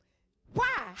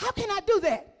 Why? How can I do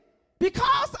that?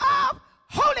 Because of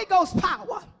Holy Ghost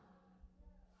power.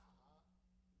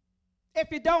 If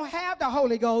you don't have the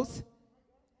Holy Ghost,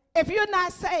 if you're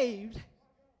not saved,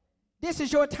 this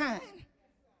is your time.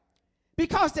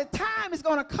 Because the time is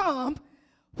going to come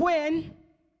when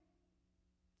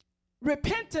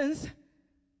repentance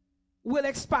will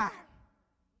expire.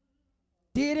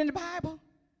 Did in the Bible?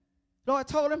 Lord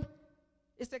told him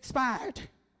it's expired.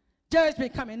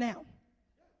 Judgment coming now.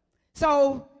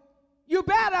 So you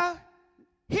better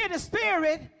hear the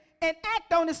Spirit and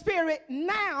act on the Spirit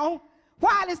now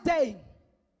while it's day.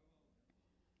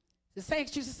 The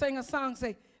saints used to sing a song,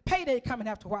 say, payday coming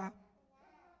after a while.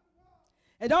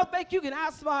 And don't think you can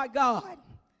outsmart God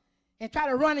and try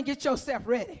to run and get yourself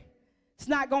ready. It's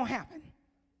not going to happen.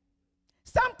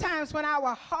 Sometimes when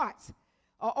our hearts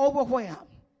are overwhelmed,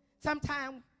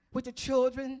 sometimes with the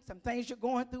children, some things you're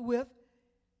going through with,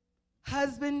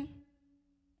 husband,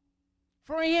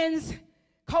 friends,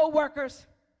 co-workers,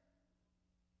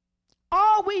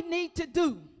 all we need to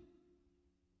do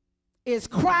is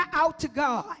cry out to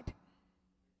God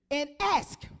and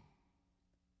ask,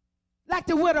 like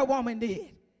the widow woman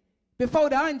did before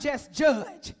the unjust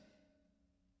judge.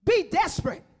 Be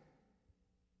desperate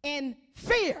and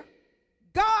fear.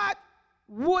 God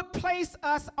would place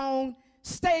us on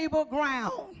stable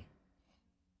ground.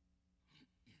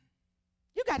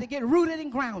 You got to get rooted and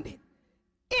grounded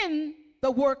in the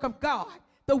work of God,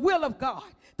 the will of God,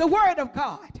 the word of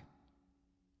God.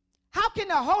 How can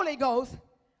the Holy Ghost,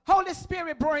 Holy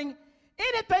Spirit, bring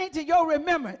anything to your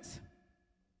remembrance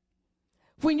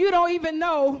when you don't even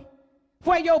know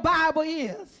where your Bible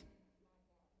is?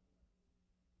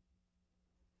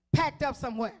 Packed up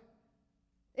somewhere,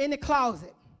 in the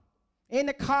closet, in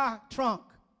the car trunk.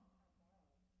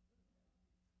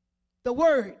 The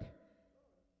word.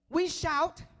 We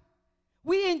shout,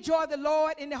 we enjoy the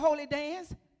Lord in the holy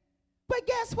dance, but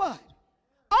guess what?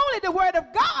 Only the word of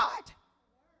God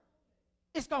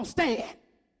is going to stand.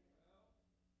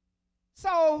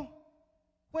 So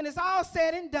when it's all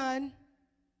said and done,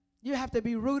 you have to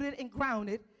be rooted and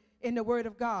grounded in the word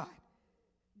of God.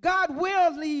 God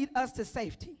will lead us to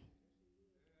safety.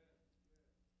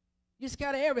 You're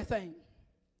scared of everything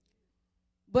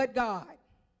but God.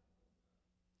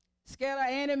 Scared of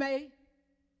anime,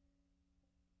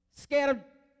 scared of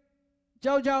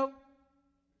JoJo,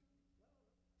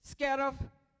 scared of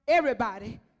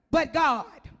everybody but God.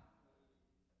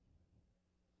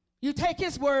 You take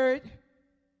his word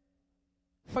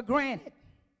for granted,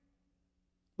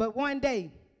 but one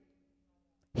day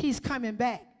he's coming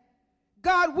back.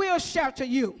 God will shelter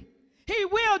you. He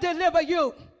will deliver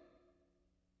you.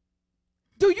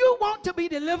 Do you want to be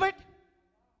delivered?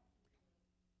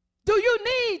 Do you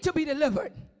need to be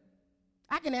delivered?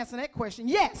 I can answer that question,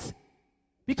 yes.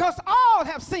 Because all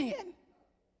have sinned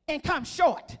and come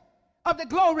short of the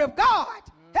glory of God.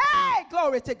 Hey,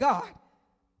 glory to God.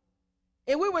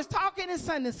 And we was talking in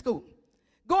Sunday school,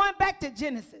 going back to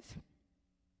Genesis,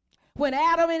 when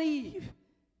Adam and Eve,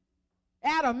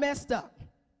 Adam messed up.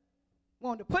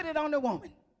 Wanted to put it on the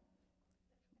woman.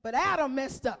 But Adam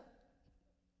messed up.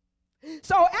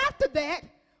 So after that,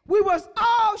 we was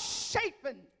all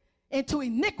shapen into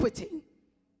iniquity.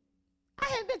 I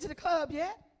hadn't been to the club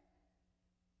yet.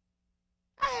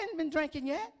 I hadn't been drinking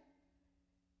yet.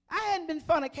 I hadn't been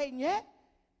fornicating yet.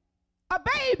 A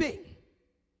baby.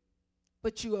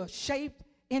 But you are shaped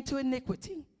into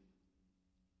iniquity.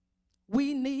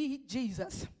 We need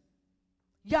Jesus.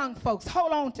 Young folks,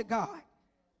 hold on to God.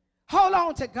 Hold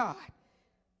on to God.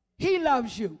 He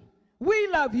loves you. We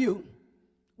love you.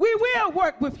 We will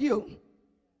work with you.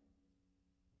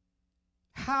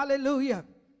 Hallelujah.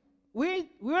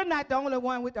 We're not the only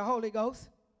one with the Holy Ghost.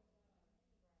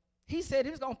 He said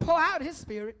he was going to pour out his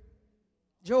spirit.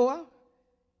 Joel.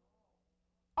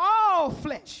 All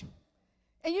flesh.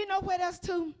 And you know what else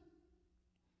too?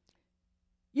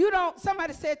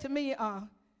 Somebody said to me,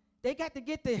 they got to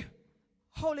get the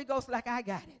Holy Ghost like I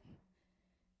got it.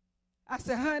 I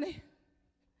said, honey,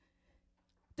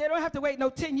 they don't have to wait no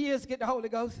 10 years to get the Holy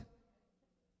Ghost.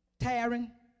 Taryn.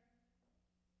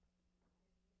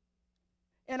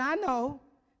 And I know,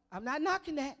 I'm not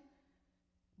knocking that,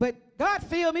 but God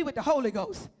filled me with the Holy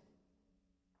Ghost.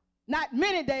 Not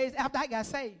many days after I got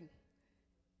saved.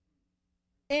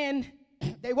 And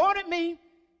they wanted me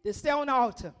to stay on the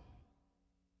altar.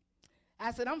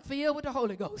 I said, I'm filled with the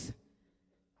Holy Ghost.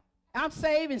 I'm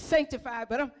saved and sanctified,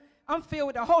 but I'm filled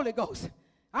with the Holy Ghost.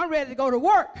 I'm ready to go to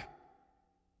work.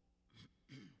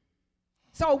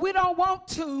 So we don't want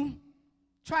to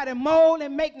try to mold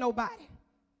and make nobody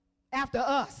after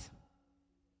us.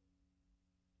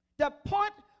 The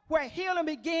point where healing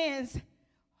begins,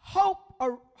 hope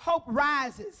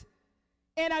rises,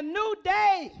 and a new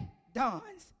day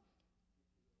dawns.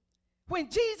 When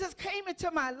Jesus came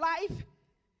into my life,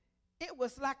 it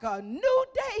was like a new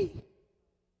day.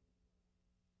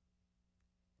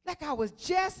 Like I was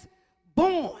just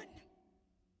born.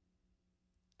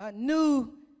 A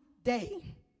new day.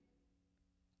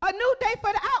 A new day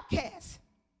for the outcast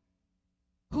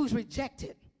who's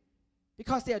rejected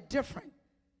because they're different,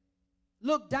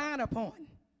 looked down upon,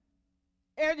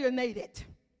 alienated,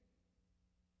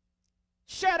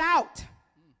 shut out.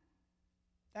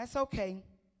 That's okay,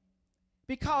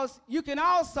 because you can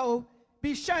also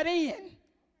be shut in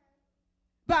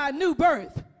by a new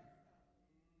birth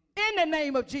in the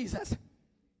name of Jesus,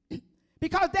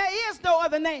 because there is no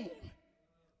other name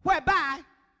whereby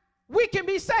we can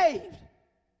be saved.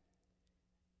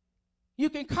 You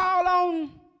can call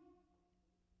on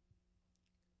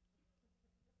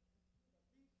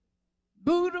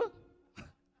Buddha.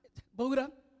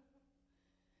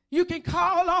 You can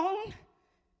call on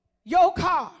your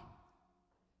car,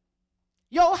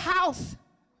 your house,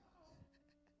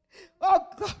 oh,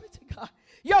 glory to God,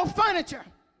 your furniture.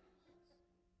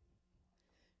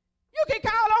 You can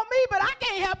call on me, but I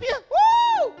can't help you.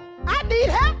 Woo! I need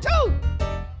help too.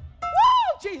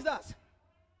 Woo, Jesus.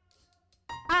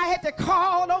 I had to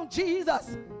call on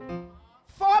Jesus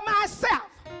for myself.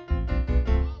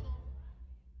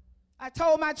 I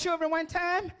told my children one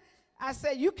time, I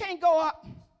said, you can't go up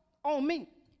on me.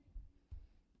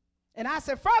 And I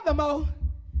said, furthermore,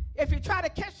 if you try to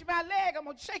catch my leg, I'm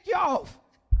going to shake you off.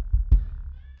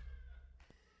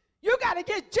 You got to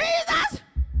get Jesus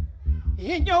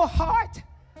in your heart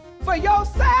for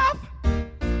yourself.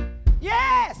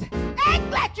 Yes,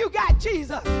 act like you got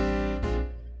Jesus.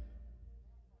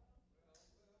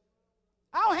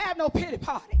 I don't have no pity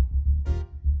party.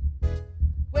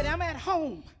 When I'm at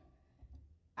home,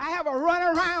 I have a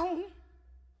run around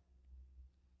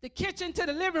the kitchen to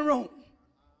the living room.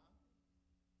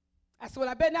 I said, well,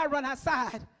 I better not run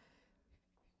outside.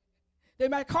 They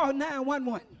might call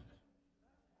 911.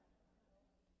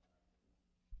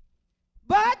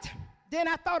 But then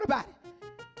I thought about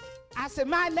it. I said,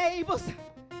 my neighbors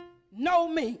know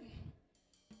me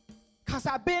because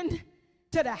I've been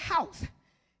to the house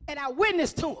and I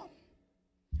witnessed to them,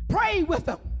 prayed with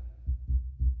them.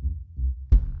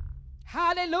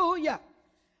 Hallelujah.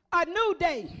 A new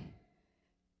day.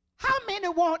 How many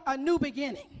want a new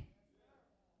beginning?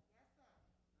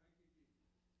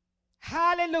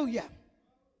 Hallelujah.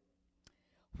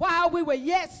 While we were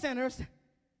yet sinners,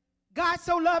 God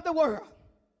so loved the world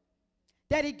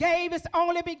that he gave his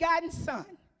only begotten Son,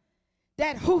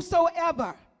 that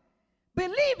whosoever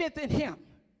believeth in him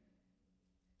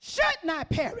should not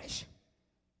perish,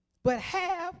 but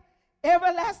have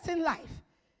everlasting life.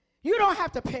 You don't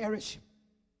have to perish.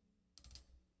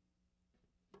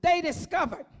 They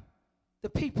discovered, the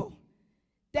people,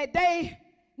 that they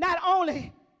not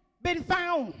only been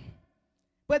found,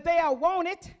 but they are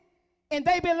wanted and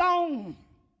they belong.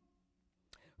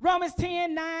 Romans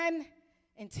 10, 9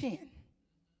 and 10.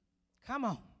 Come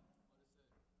on.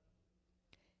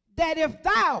 That if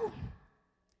thou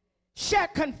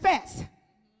shalt confess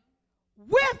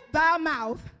with thy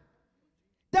mouth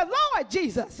the Lord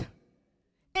Jesus,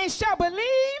 and shall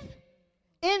believe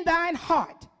in thine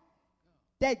heart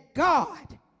that God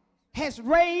has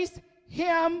raised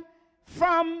him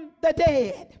from the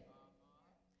dead,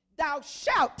 thou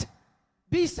shalt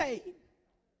be saved.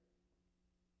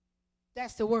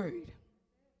 That's the word.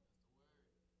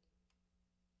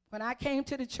 When I came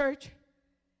to the church,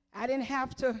 I didn't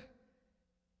have to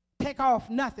pick off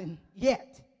nothing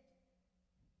yet.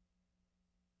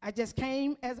 I just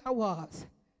came as I was,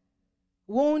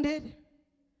 wounded,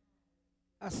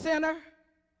 a sinner,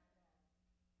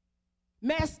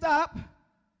 messed up,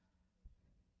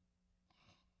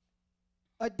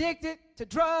 addicted to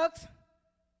drugs,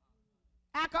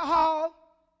 alcohol,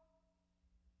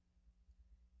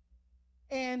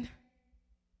 and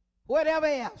whatever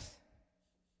else.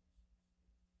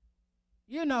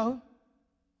 You know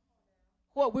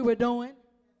what we were doing.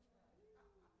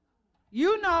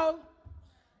 You know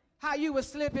how you were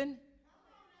slipping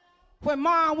when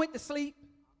Mom went to sleep.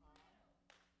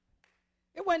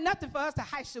 It wasn't nothing for us to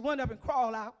heist the one up and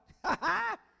crawl out.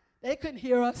 They couldn't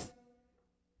hear us.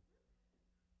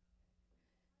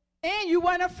 And you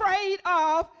weren't afraid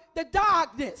of the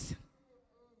darkness.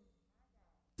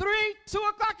 3, 2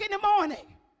 o'clock in the morning.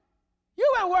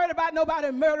 You weren't worried about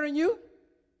nobody murdering you.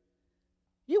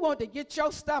 You want to get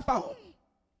your stuff on.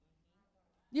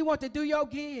 You want to do your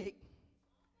gig.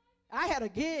 I had a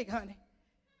gig, honey.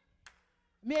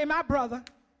 Me and my brother,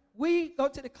 we go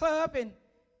to the club and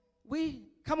we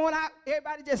come on out.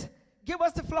 Everybody just give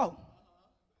us the flow.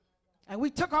 And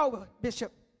we took over,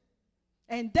 Bishop,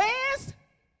 and danced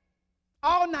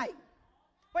all night.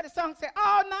 What the song said,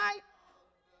 all night.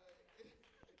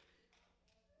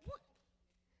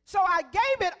 So I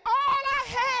gave it all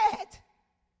I had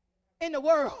in the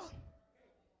world.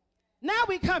 Now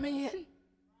we coming in.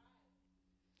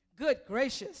 Good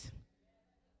gracious.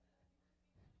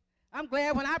 I'm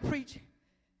glad when I preach,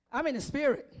 I'm in the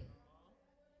spirit.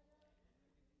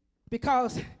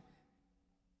 Because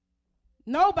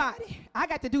nobody, I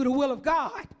got to do the will of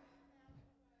God.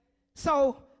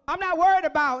 So I'm not worried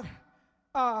about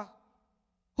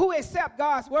who accept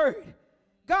God's word.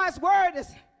 God's word is,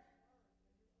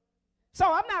 so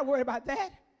I'm not worried about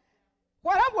that.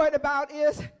 What I'm worried about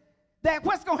is that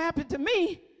what's going to happen to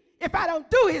me if I don't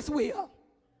do his will.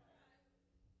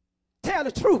 Tell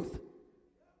the truth.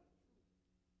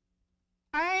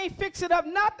 I ain't fixing up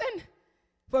nothing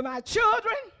for my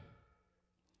children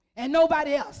and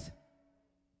nobody else.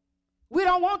 We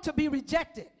don't want to be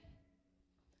rejected.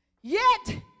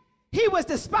 Yet he was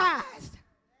despised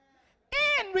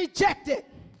and rejected.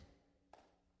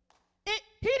 He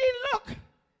didn't look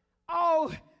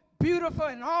all beautiful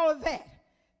and all of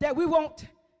that we want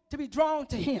to be drawn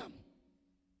to him.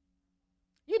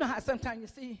 You know how sometimes you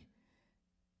see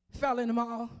a fella in the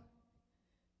mall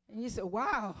and you say,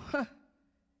 wow,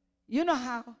 you know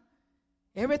how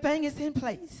everything is in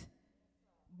place.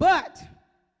 But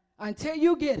until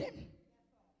you get him,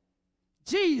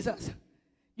 Jesus,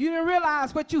 you didn't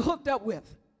realize what you hooked up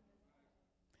with.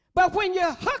 But when you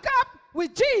hook up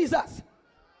with Jesus,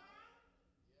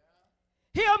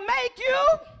 he'll make you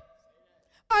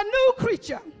a new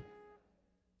creature.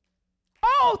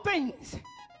 All things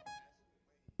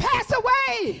pass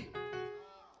away.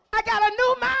 I got a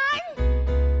new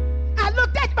mind. I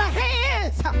looked at my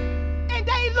hands and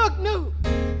they look new.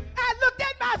 I looked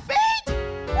at my feet,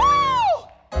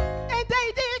 woo, and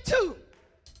they did too.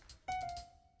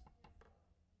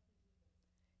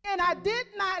 And I did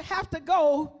not have to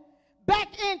go back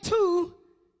into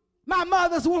my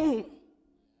mother's womb.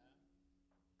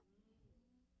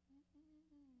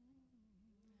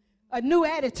 A new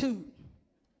attitude.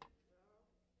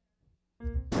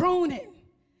 Pruning,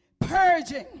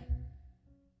 purging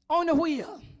on the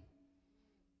wheel.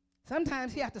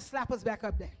 Sometimes he has to slap us back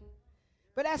up there.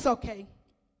 But that's okay.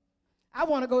 I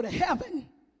want to go to heaven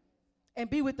and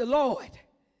be with the Lord.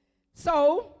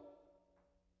 So,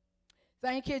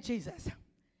 thank you, Jesus.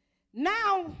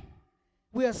 Now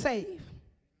we're saved.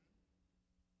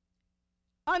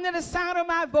 Under the sound of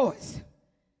my voice,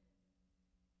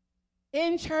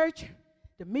 in church,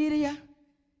 the media,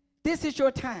 this is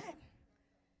your time.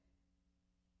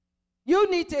 You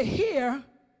need to hear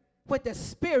what the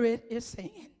Spirit is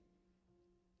saying.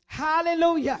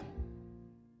 Hallelujah.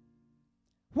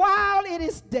 While it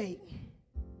is day,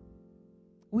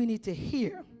 we need to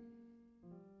hear.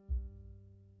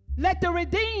 Let the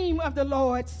redeemed of the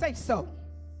Lord say so.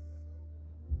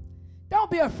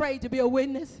 Don't be afraid to be a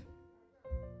witness.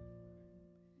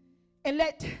 And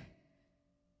let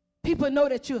people know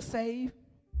that you're saved.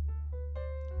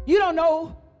 You don't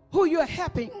know who you're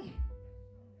helping.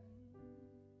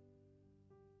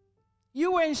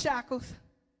 You were in shackles.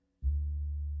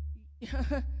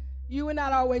 You were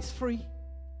not always free.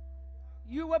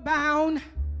 You were bound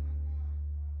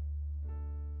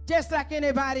just like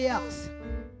anybody else.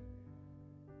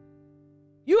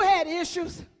 You had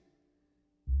issues.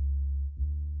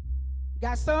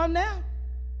 Got some now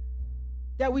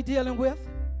that we're dealing with.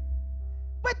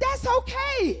 But that's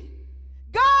okay.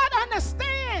 God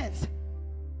understands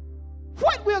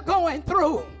what we're going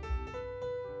through.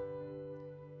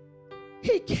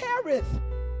 He careth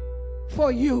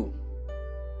for you.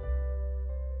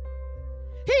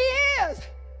 He is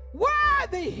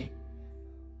worthy,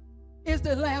 is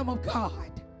the Lamb of God.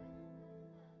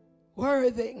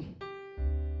 Worthy.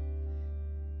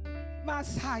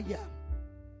 Messiah.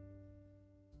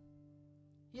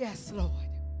 Yes, Lord.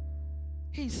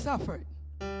 He suffered.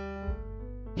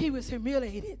 He was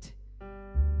humiliated.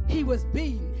 He was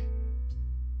beaten.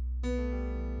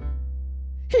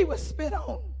 He was spit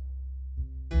on.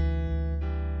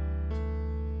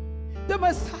 The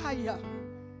Messiah,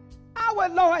 our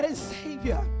Lord and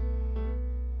Savior,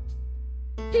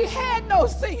 he had no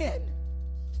sin.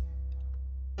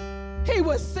 He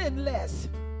was sinless.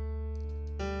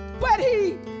 But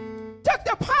he took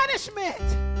the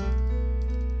punishment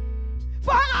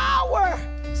for our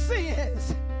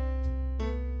sins.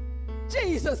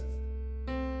 Jesus,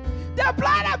 the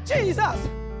blood of Jesus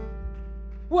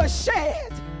was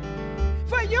shed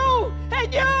for you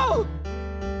and you.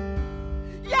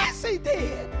 Yes, he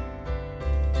did.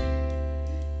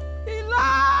 He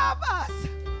loved us.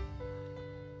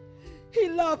 He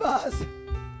loved us.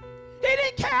 He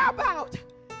didn't care about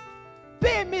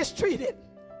being mistreated.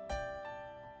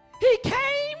 He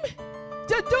came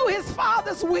to do his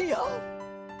Father's will.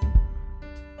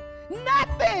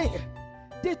 Nothing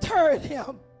deterred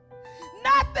him.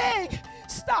 Nothing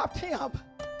stopped him.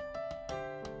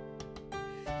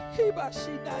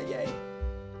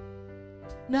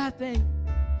 Nothing.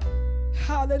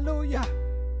 Hallelujah.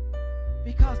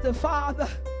 Because the Father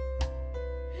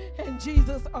and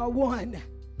Jesus are one.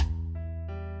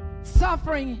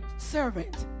 Suffering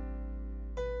servant.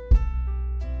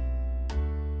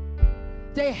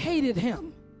 They hated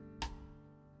him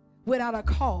without a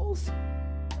cause.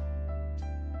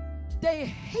 They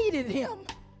hated him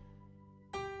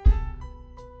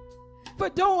for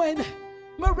doing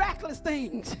miraculous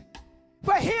things,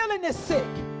 for healing the sick,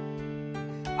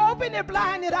 opening the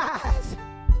blinded eyes.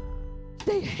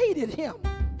 They hated him.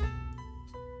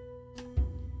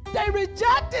 They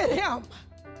rejected him.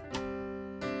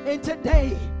 And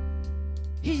today,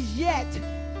 he's yet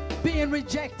being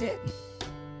rejected.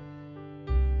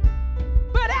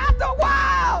 But after a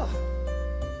while,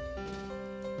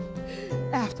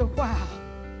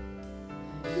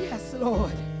 yes,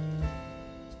 Lord,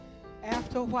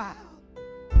 after a while,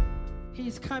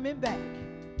 he's coming back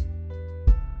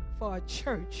for a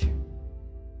church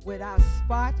without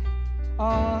spot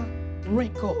or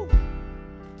wrinkle.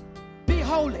 Be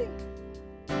holy.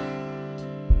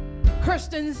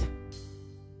 Christians,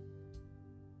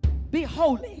 be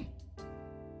holy.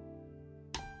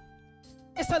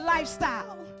 It's a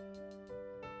lifestyle.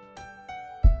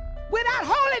 Without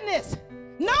holiness,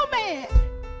 no man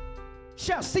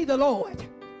shall see the Lord.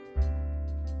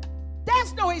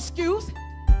 That's no excuse,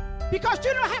 because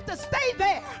you don't have to stay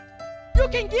there. You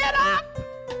can get up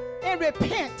and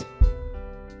repent.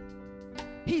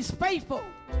 He's faithful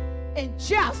and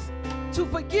just to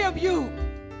forgive you.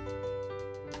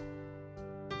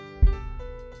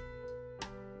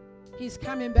 He's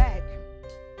coming back.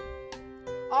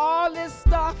 All this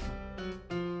stuff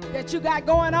that you got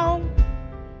going on,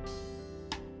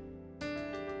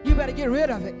 you better get rid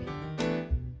of it.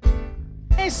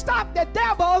 And stop the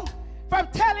devil from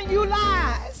telling you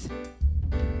lies.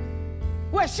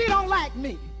 Well, she don't like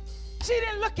me. She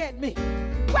didn't look at me.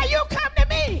 Well, you come to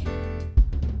me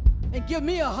and give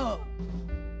me a hug.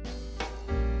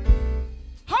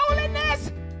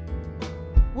 Holiness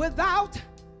without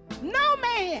no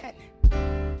man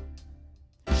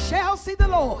shall see the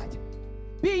Lord.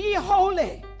 Be ye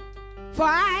holy, for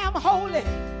I am holy.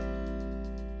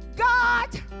 God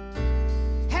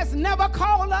has never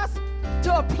called us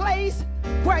to a place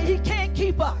where he can't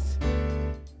keep us.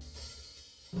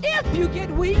 If you get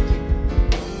weak,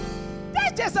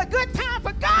 that's just a good time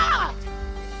for God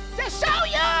to show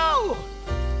you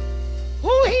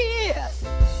who he is.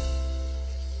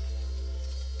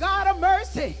 God of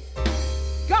mercy,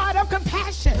 God of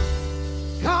compassion,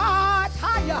 God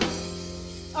higher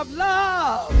of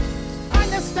love,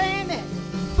 understanding,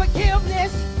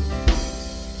 forgiveness.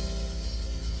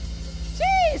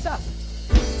 Jesus,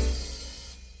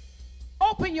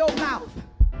 open your mouth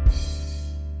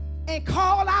and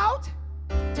call out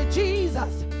to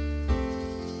Jesus.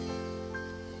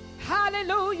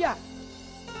 Hallelujah.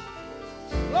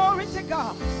 Glory to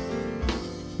God.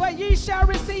 But ye shall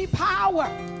receive power.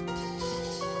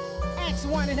 Acts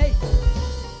 1:8.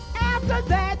 After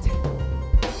that,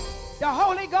 the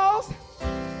Holy Ghost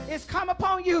is come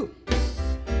upon you.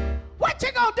 What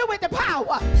you gonna do with the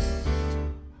power?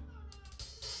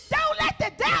 Don't let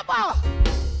the devil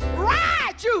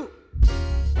ride you.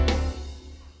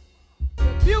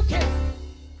 Rebuke him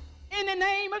in the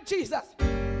name of Jesus.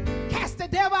 Cast the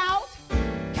devil out.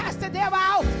 Cast the devil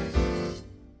out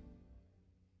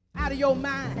of your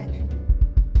mind.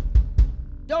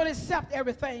 Don't accept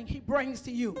everything he brings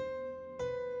to you.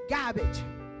 Garbage.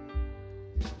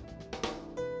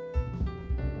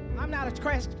 I'm not a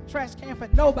trash can for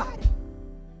nobody.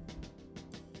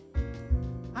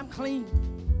 clean.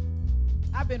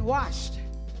 I've been washed.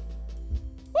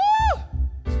 Woo!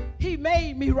 He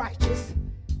made me righteous.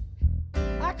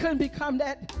 I couldn't become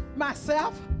that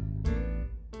myself.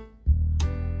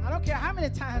 I don't care how many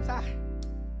times I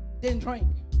didn't drink.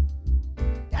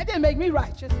 That didn't make me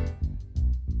righteous.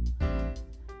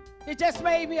 It just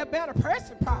made me a better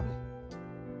person, probably.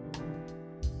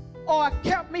 Or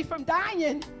kept me from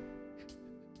dying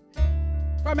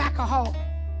from alcohol.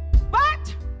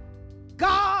 But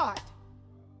God,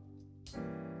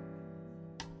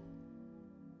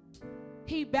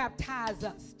 He baptized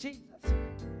us, Jesus,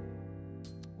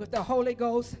 with the Holy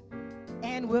Ghost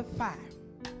and with fire.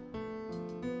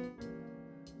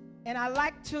 And I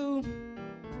like to,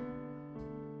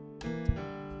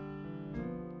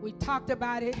 we talked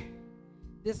about it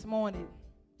this morning.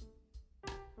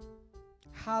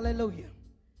 Hallelujah.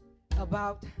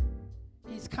 About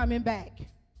He's coming back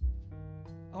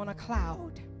on a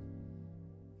cloud,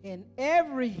 and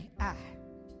every eye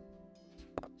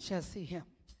shall see Him.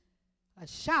 A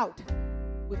shout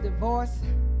with the voice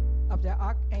of the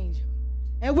archangel,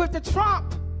 and with the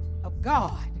trump of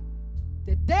God.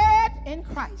 The dead in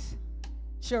Christ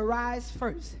shall rise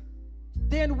first.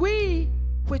 Then we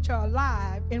which are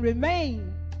alive and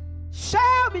remain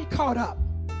shall be caught up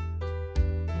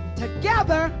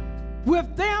together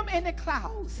with them in the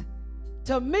clouds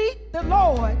to meet the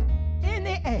Lord in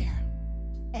the air.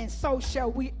 And so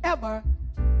shall we ever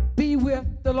be with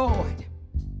the Lord.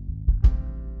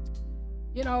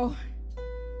 You know,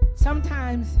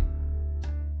 sometimes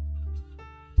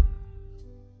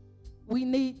we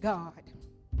need God.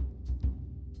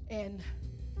 And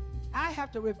I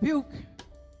have to rebuke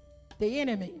the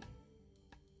enemy.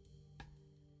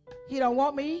 He don't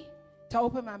want me to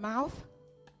open my mouth.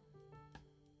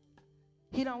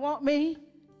 He don't want me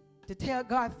to tell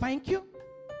God thank you.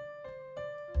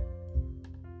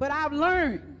 But I've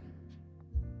learned,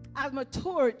 I've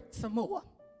matured some more.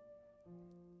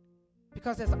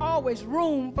 Because there's always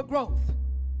room for growth.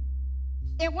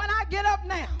 And when I get up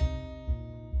now,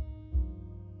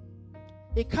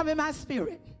 it come in my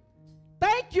spirit.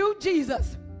 Thank you,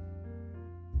 Jesus.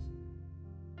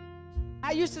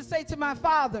 I used to say to my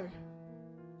father,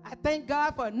 I thank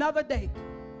God for another day.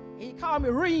 He called me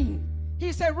Reen.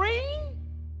 He said, Reen,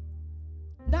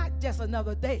 not just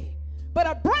another day, but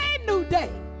a brand new day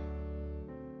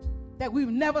that we've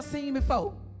never seen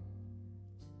before.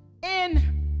 And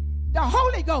the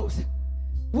Holy Ghost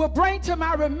will bring to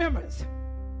my remembrance.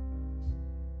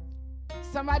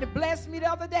 Somebody blessed me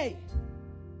the other day.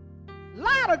 A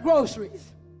lot of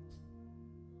groceries.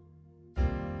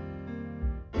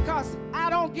 Because I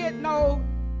don't get no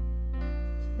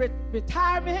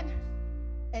retirement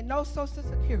and no Social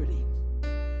Security.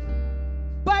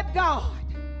 But God,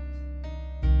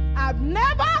 I've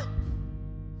never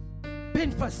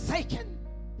been forsaken.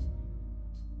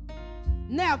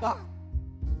 Never.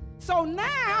 So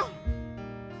now,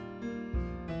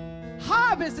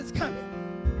 harvest is coming.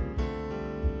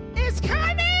 It's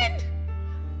coming.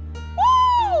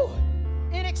 Woo!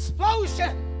 An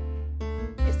explosion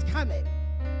is coming.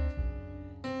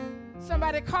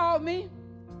 Somebody called me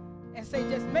and said,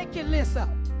 just make your list up.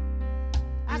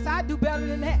 I said, I do better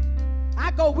than that.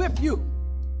 I go with you.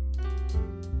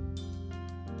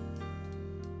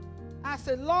 I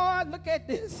said, Lord, look at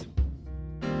this.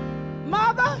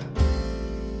 Mother,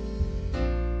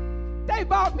 they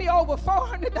bought me over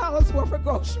 $400 worth of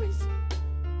groceries.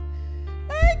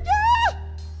 Thank you.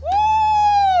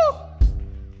 Woo!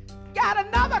 Got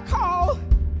another call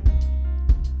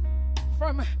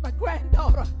from my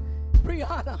granddaughter,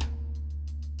 Brianna.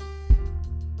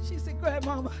 She said,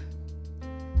 Grandmama,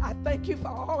 I thank you for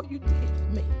all you did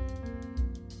for me.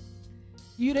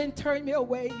 You didn't turn me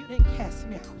away. You didn't cast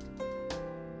me out.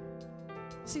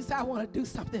 She said, I want to do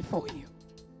something for you.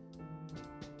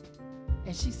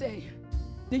 And she said,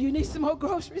 do you need some more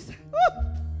groceries? Woo!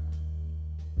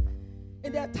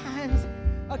 And there are times,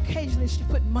 occasionally, she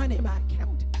put money in my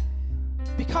account.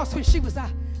 Because when she was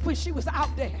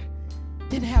out there,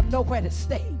 didn't have nowhere to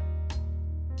stay.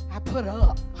 I put her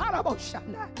up.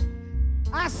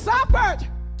 I suffered.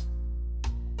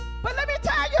 But let me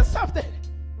tell you something.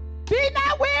 Be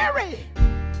not weary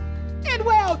in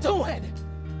well-doing.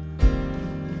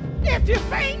 If you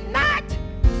faint not,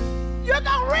 you're going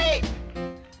to reap.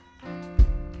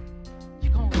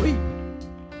 You're going to reap.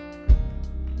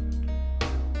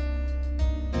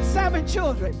 7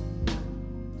 children.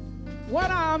 One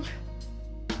of them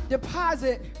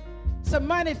deposit some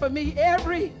money for me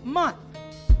every month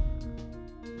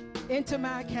into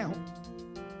my account.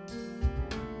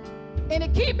 And to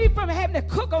keep me from having to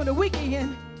cook on the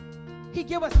weekend, he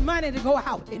give us money to go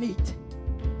out and eat.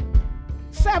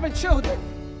 7 children.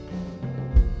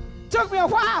 Took me a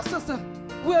while, Sister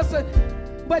Wilson,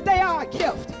 but they are a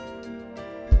gift.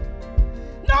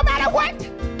 No matter what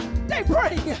they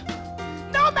bring,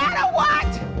 no matter what,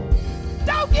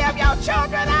 don't give your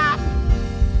children up.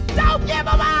 Don't give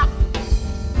them up.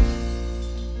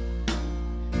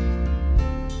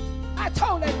 I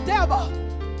told the devil,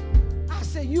 I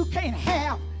said, you can't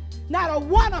have not a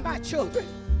one of my children,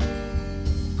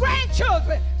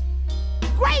 grandchildren,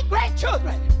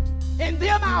 great-grandchildren, and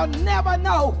them I'll never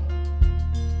know.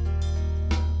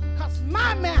 Because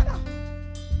my manner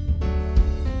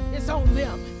is on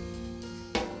them,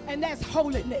 and that's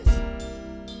holiness.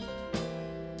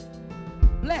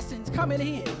 Blessings coming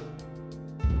in.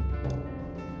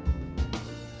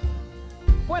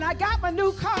 When I got my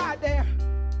new car there,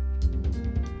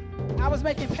 I was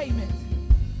making payments.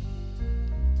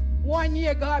 1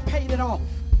 year, God paid it off.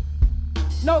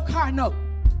 No car note.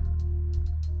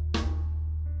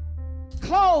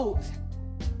 Clothes.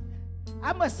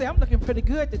 I must say, I'm looking pretty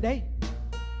good today.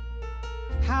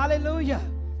 Hallelujah.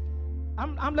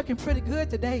 I'm looking pretty good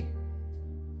today.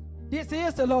 This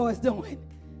is the Lord's doing.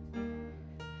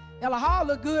 Ella Hall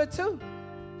look good too.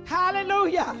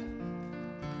 Hallelujah.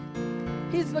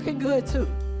 He's looking good too.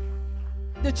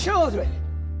 The children.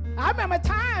 I remember a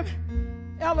time,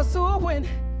 Ella Sewell, when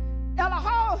Ella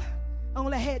Hall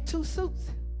only had 2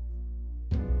 suits.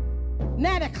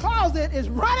 Now the closet is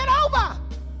running over.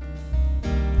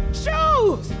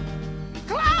 Shoes,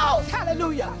 clothes,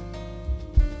 hallelujah.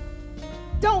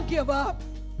 Don't give up.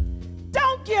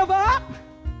 Don't give up.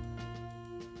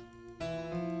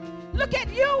 Look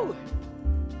at you.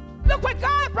 Look what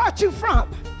God brought you from.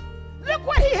 Look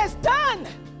what he has done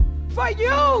for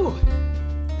you.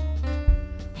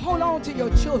 Hold on to your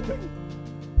children.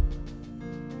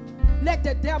 Let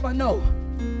the devil know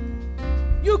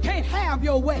you can't have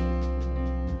your way.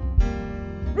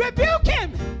 Rebuke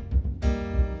him.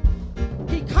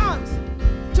 He comes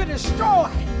to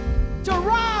destroy, to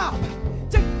rob,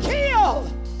 to kill.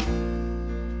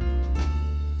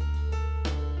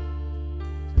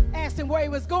 Asked him where he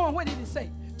was going. What did he say?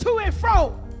 To and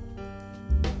fro,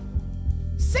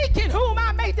 seeking whom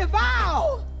I may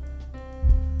devour.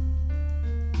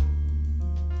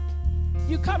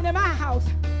 You come to my house,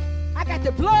 I got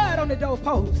the blood on the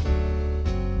doorpost.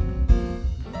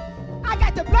 I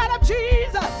got the blood of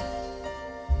Jesus.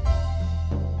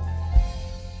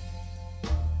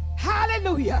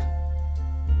 Hallelujah.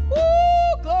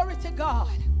 Ooh, glory to God.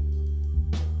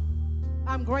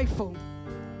 I'm grateful.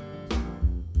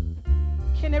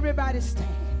 Can everybody stand?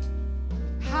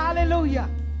 Hallelujah.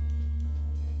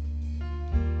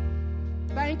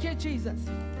 Thank you, Jesus.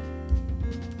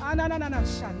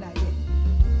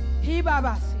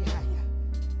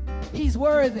 He's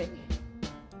worthy.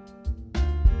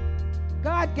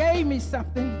 God gave me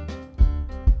something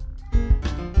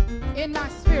in my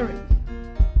spirit,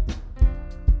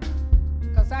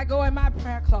 because I go in my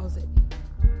prayer closet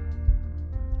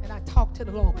and I talk to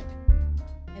the Lord,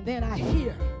 and then I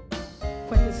hear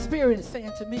what the Spirit is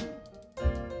saying to me.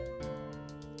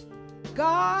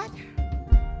 God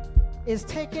is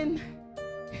taking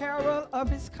Herald of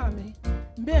his coming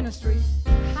ministry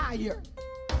higher.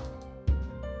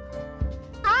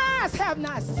 Eyes have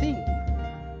not seen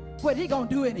what he gonna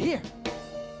do in here.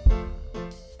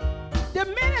 The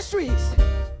ministries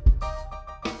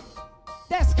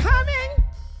that's coming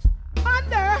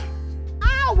under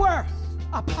our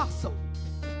apostle.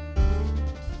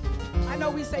 I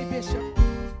know we say bishop,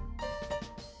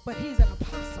 but he's an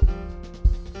apostle.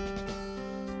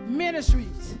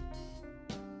 Ministries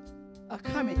are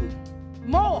coming.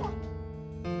 More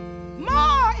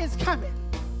is coming.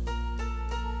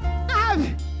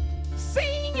 I've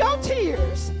seen your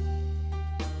tears.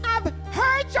 I've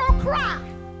heard your cry.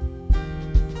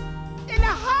 And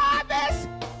the harvest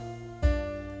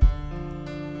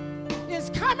is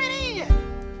coming in.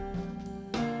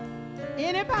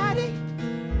 Anybody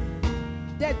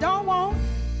that don't want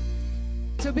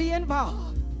to be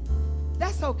involved,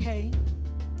 that's okay.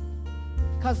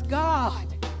 Because God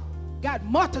got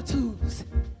multitudes.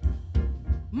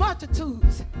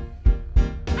 Multitudes.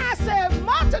 I said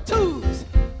multitudes.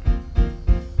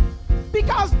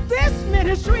 Because this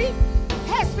ministry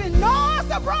has been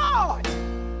noised abroad.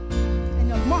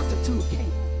 And a multitude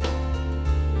came.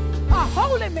 A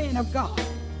holy man of God.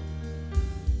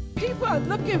 People are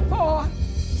looking for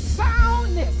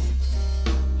soundness,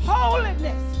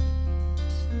 holiness.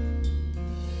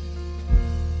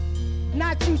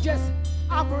 Not you just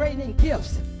operating in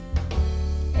gifts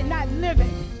and not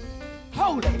living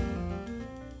holy.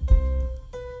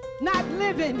 Not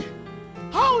living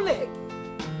holy.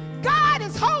 God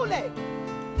is holy.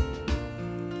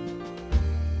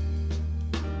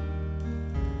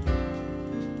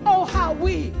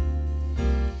 we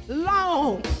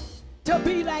long to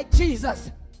be like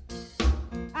Jesus,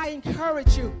 I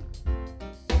encourage you,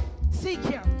 seek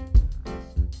him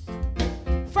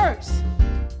first.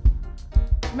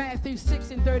 Matthew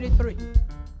 6:33.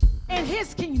 In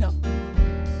his kingdom.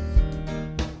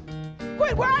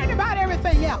 Quit worrying about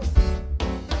everything else.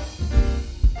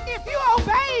 If you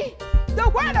obey the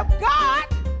word of God,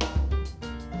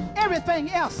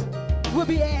 everything else will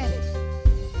be added.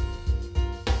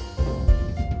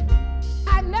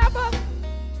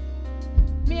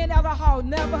 Me and Elder Hall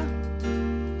never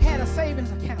had a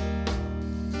savings account.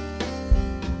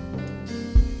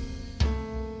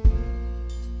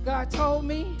 God told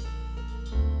me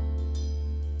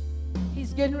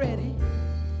he's getting ready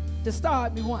to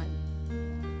start me one.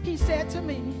 He said to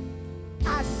me,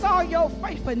 I saw your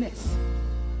faithfulness.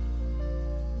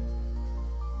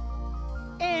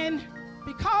 And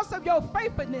because of your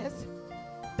faithfulness,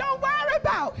 don't worry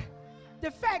about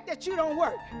the fact that you don't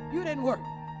work. You didn't work.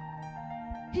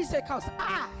 He said, because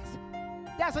eyes,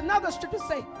 there's another scripture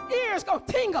say, ears gonna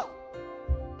tingle.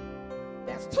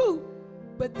 That's two.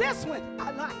 But this one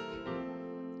I like.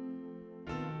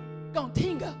 Gonna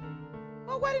tingle.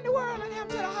 Well, what in the world let him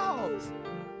to the house?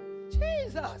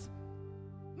 Jesus.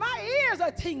 My ears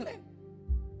are tingling.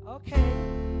 Okay.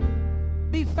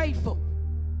 Be faithful.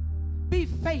 Be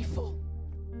faithful.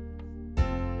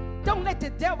 Don't let the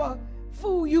devil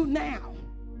fool you now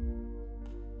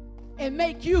and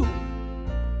make you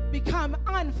become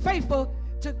unfaithful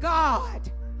to God.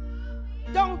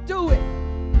 Don't do it.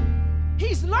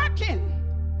 He's lurking.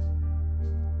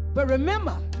 But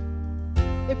remember,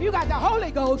 if you got the Holy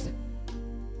Ghost,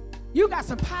 you got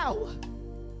some power.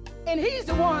 And he's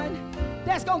the one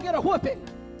that's going to get a whooping.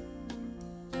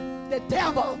 The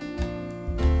devil.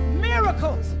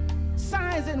 Miracles,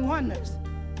 signs and wonders.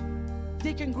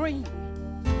 Deacon Green.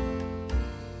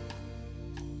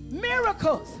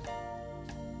 Miracles.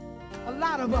 A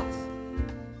lot of us.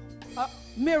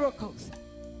 Miracles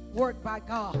worked by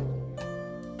God.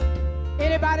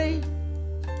 Anybody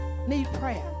need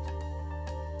prayer?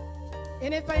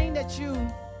 Anything that you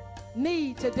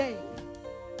need today?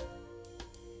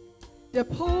 The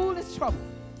pool is troubled.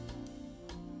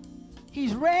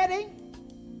 He's ready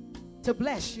to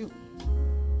bless you.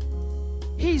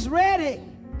 He's ready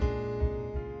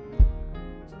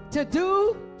to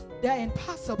do the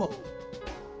impossible.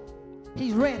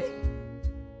 He's ready.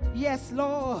 Yes,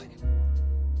 Lord.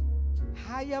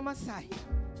 Hiya Messiah.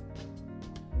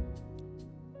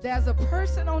 There's a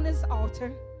person on this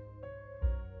altar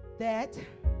that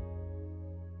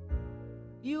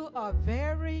you are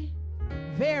very,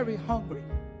 very hungry.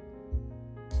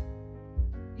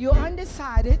 You're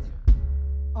undecided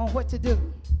on what to do.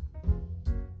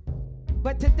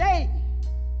 But today,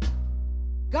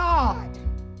 God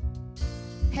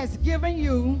has given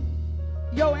you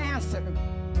your answer.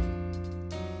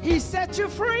 He set you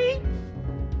free.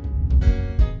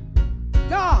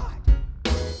 God,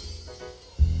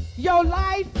 your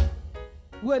life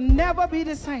will never be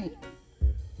the same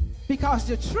because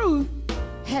the truth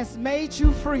has made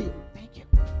you free. Thank you.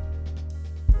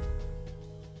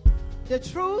 The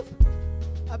truth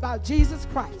about Jesus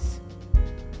Christ,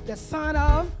 the Son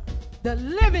of the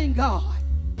living God.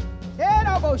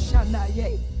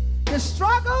 The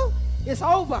struggle is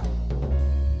over.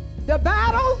 The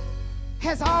battle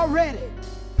has already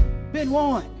been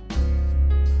won.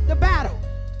 The battle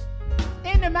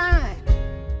in the mind,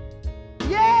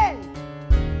 yea,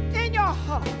 in your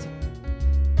heart,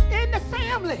 in the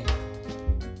family,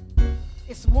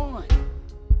 it's won.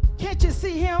 Can't you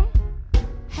see him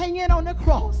hanging on the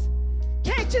cross?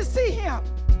 Can't you see him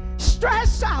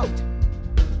stretched out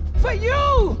for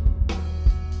you?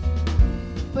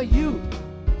 For you.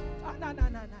 No.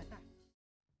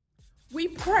 We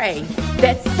pray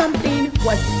that something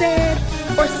was said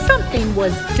or something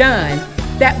was done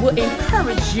that will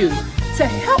encourage you to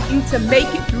help you to make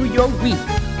it through your week.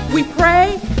 We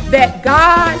pray that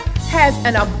God has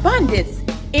an abundance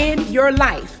in your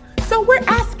life. So we're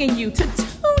asking you to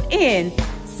tune in,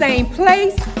 same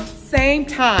place, same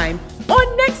time,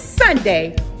 on next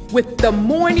Sunday with the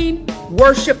morning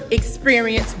worship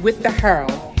experience with the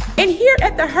Herald. And here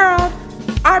at the Herald,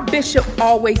 our bishop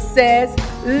always says,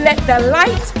 let the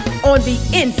light on the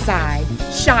inside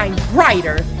shine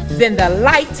brighter than the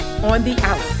light on the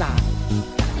outside.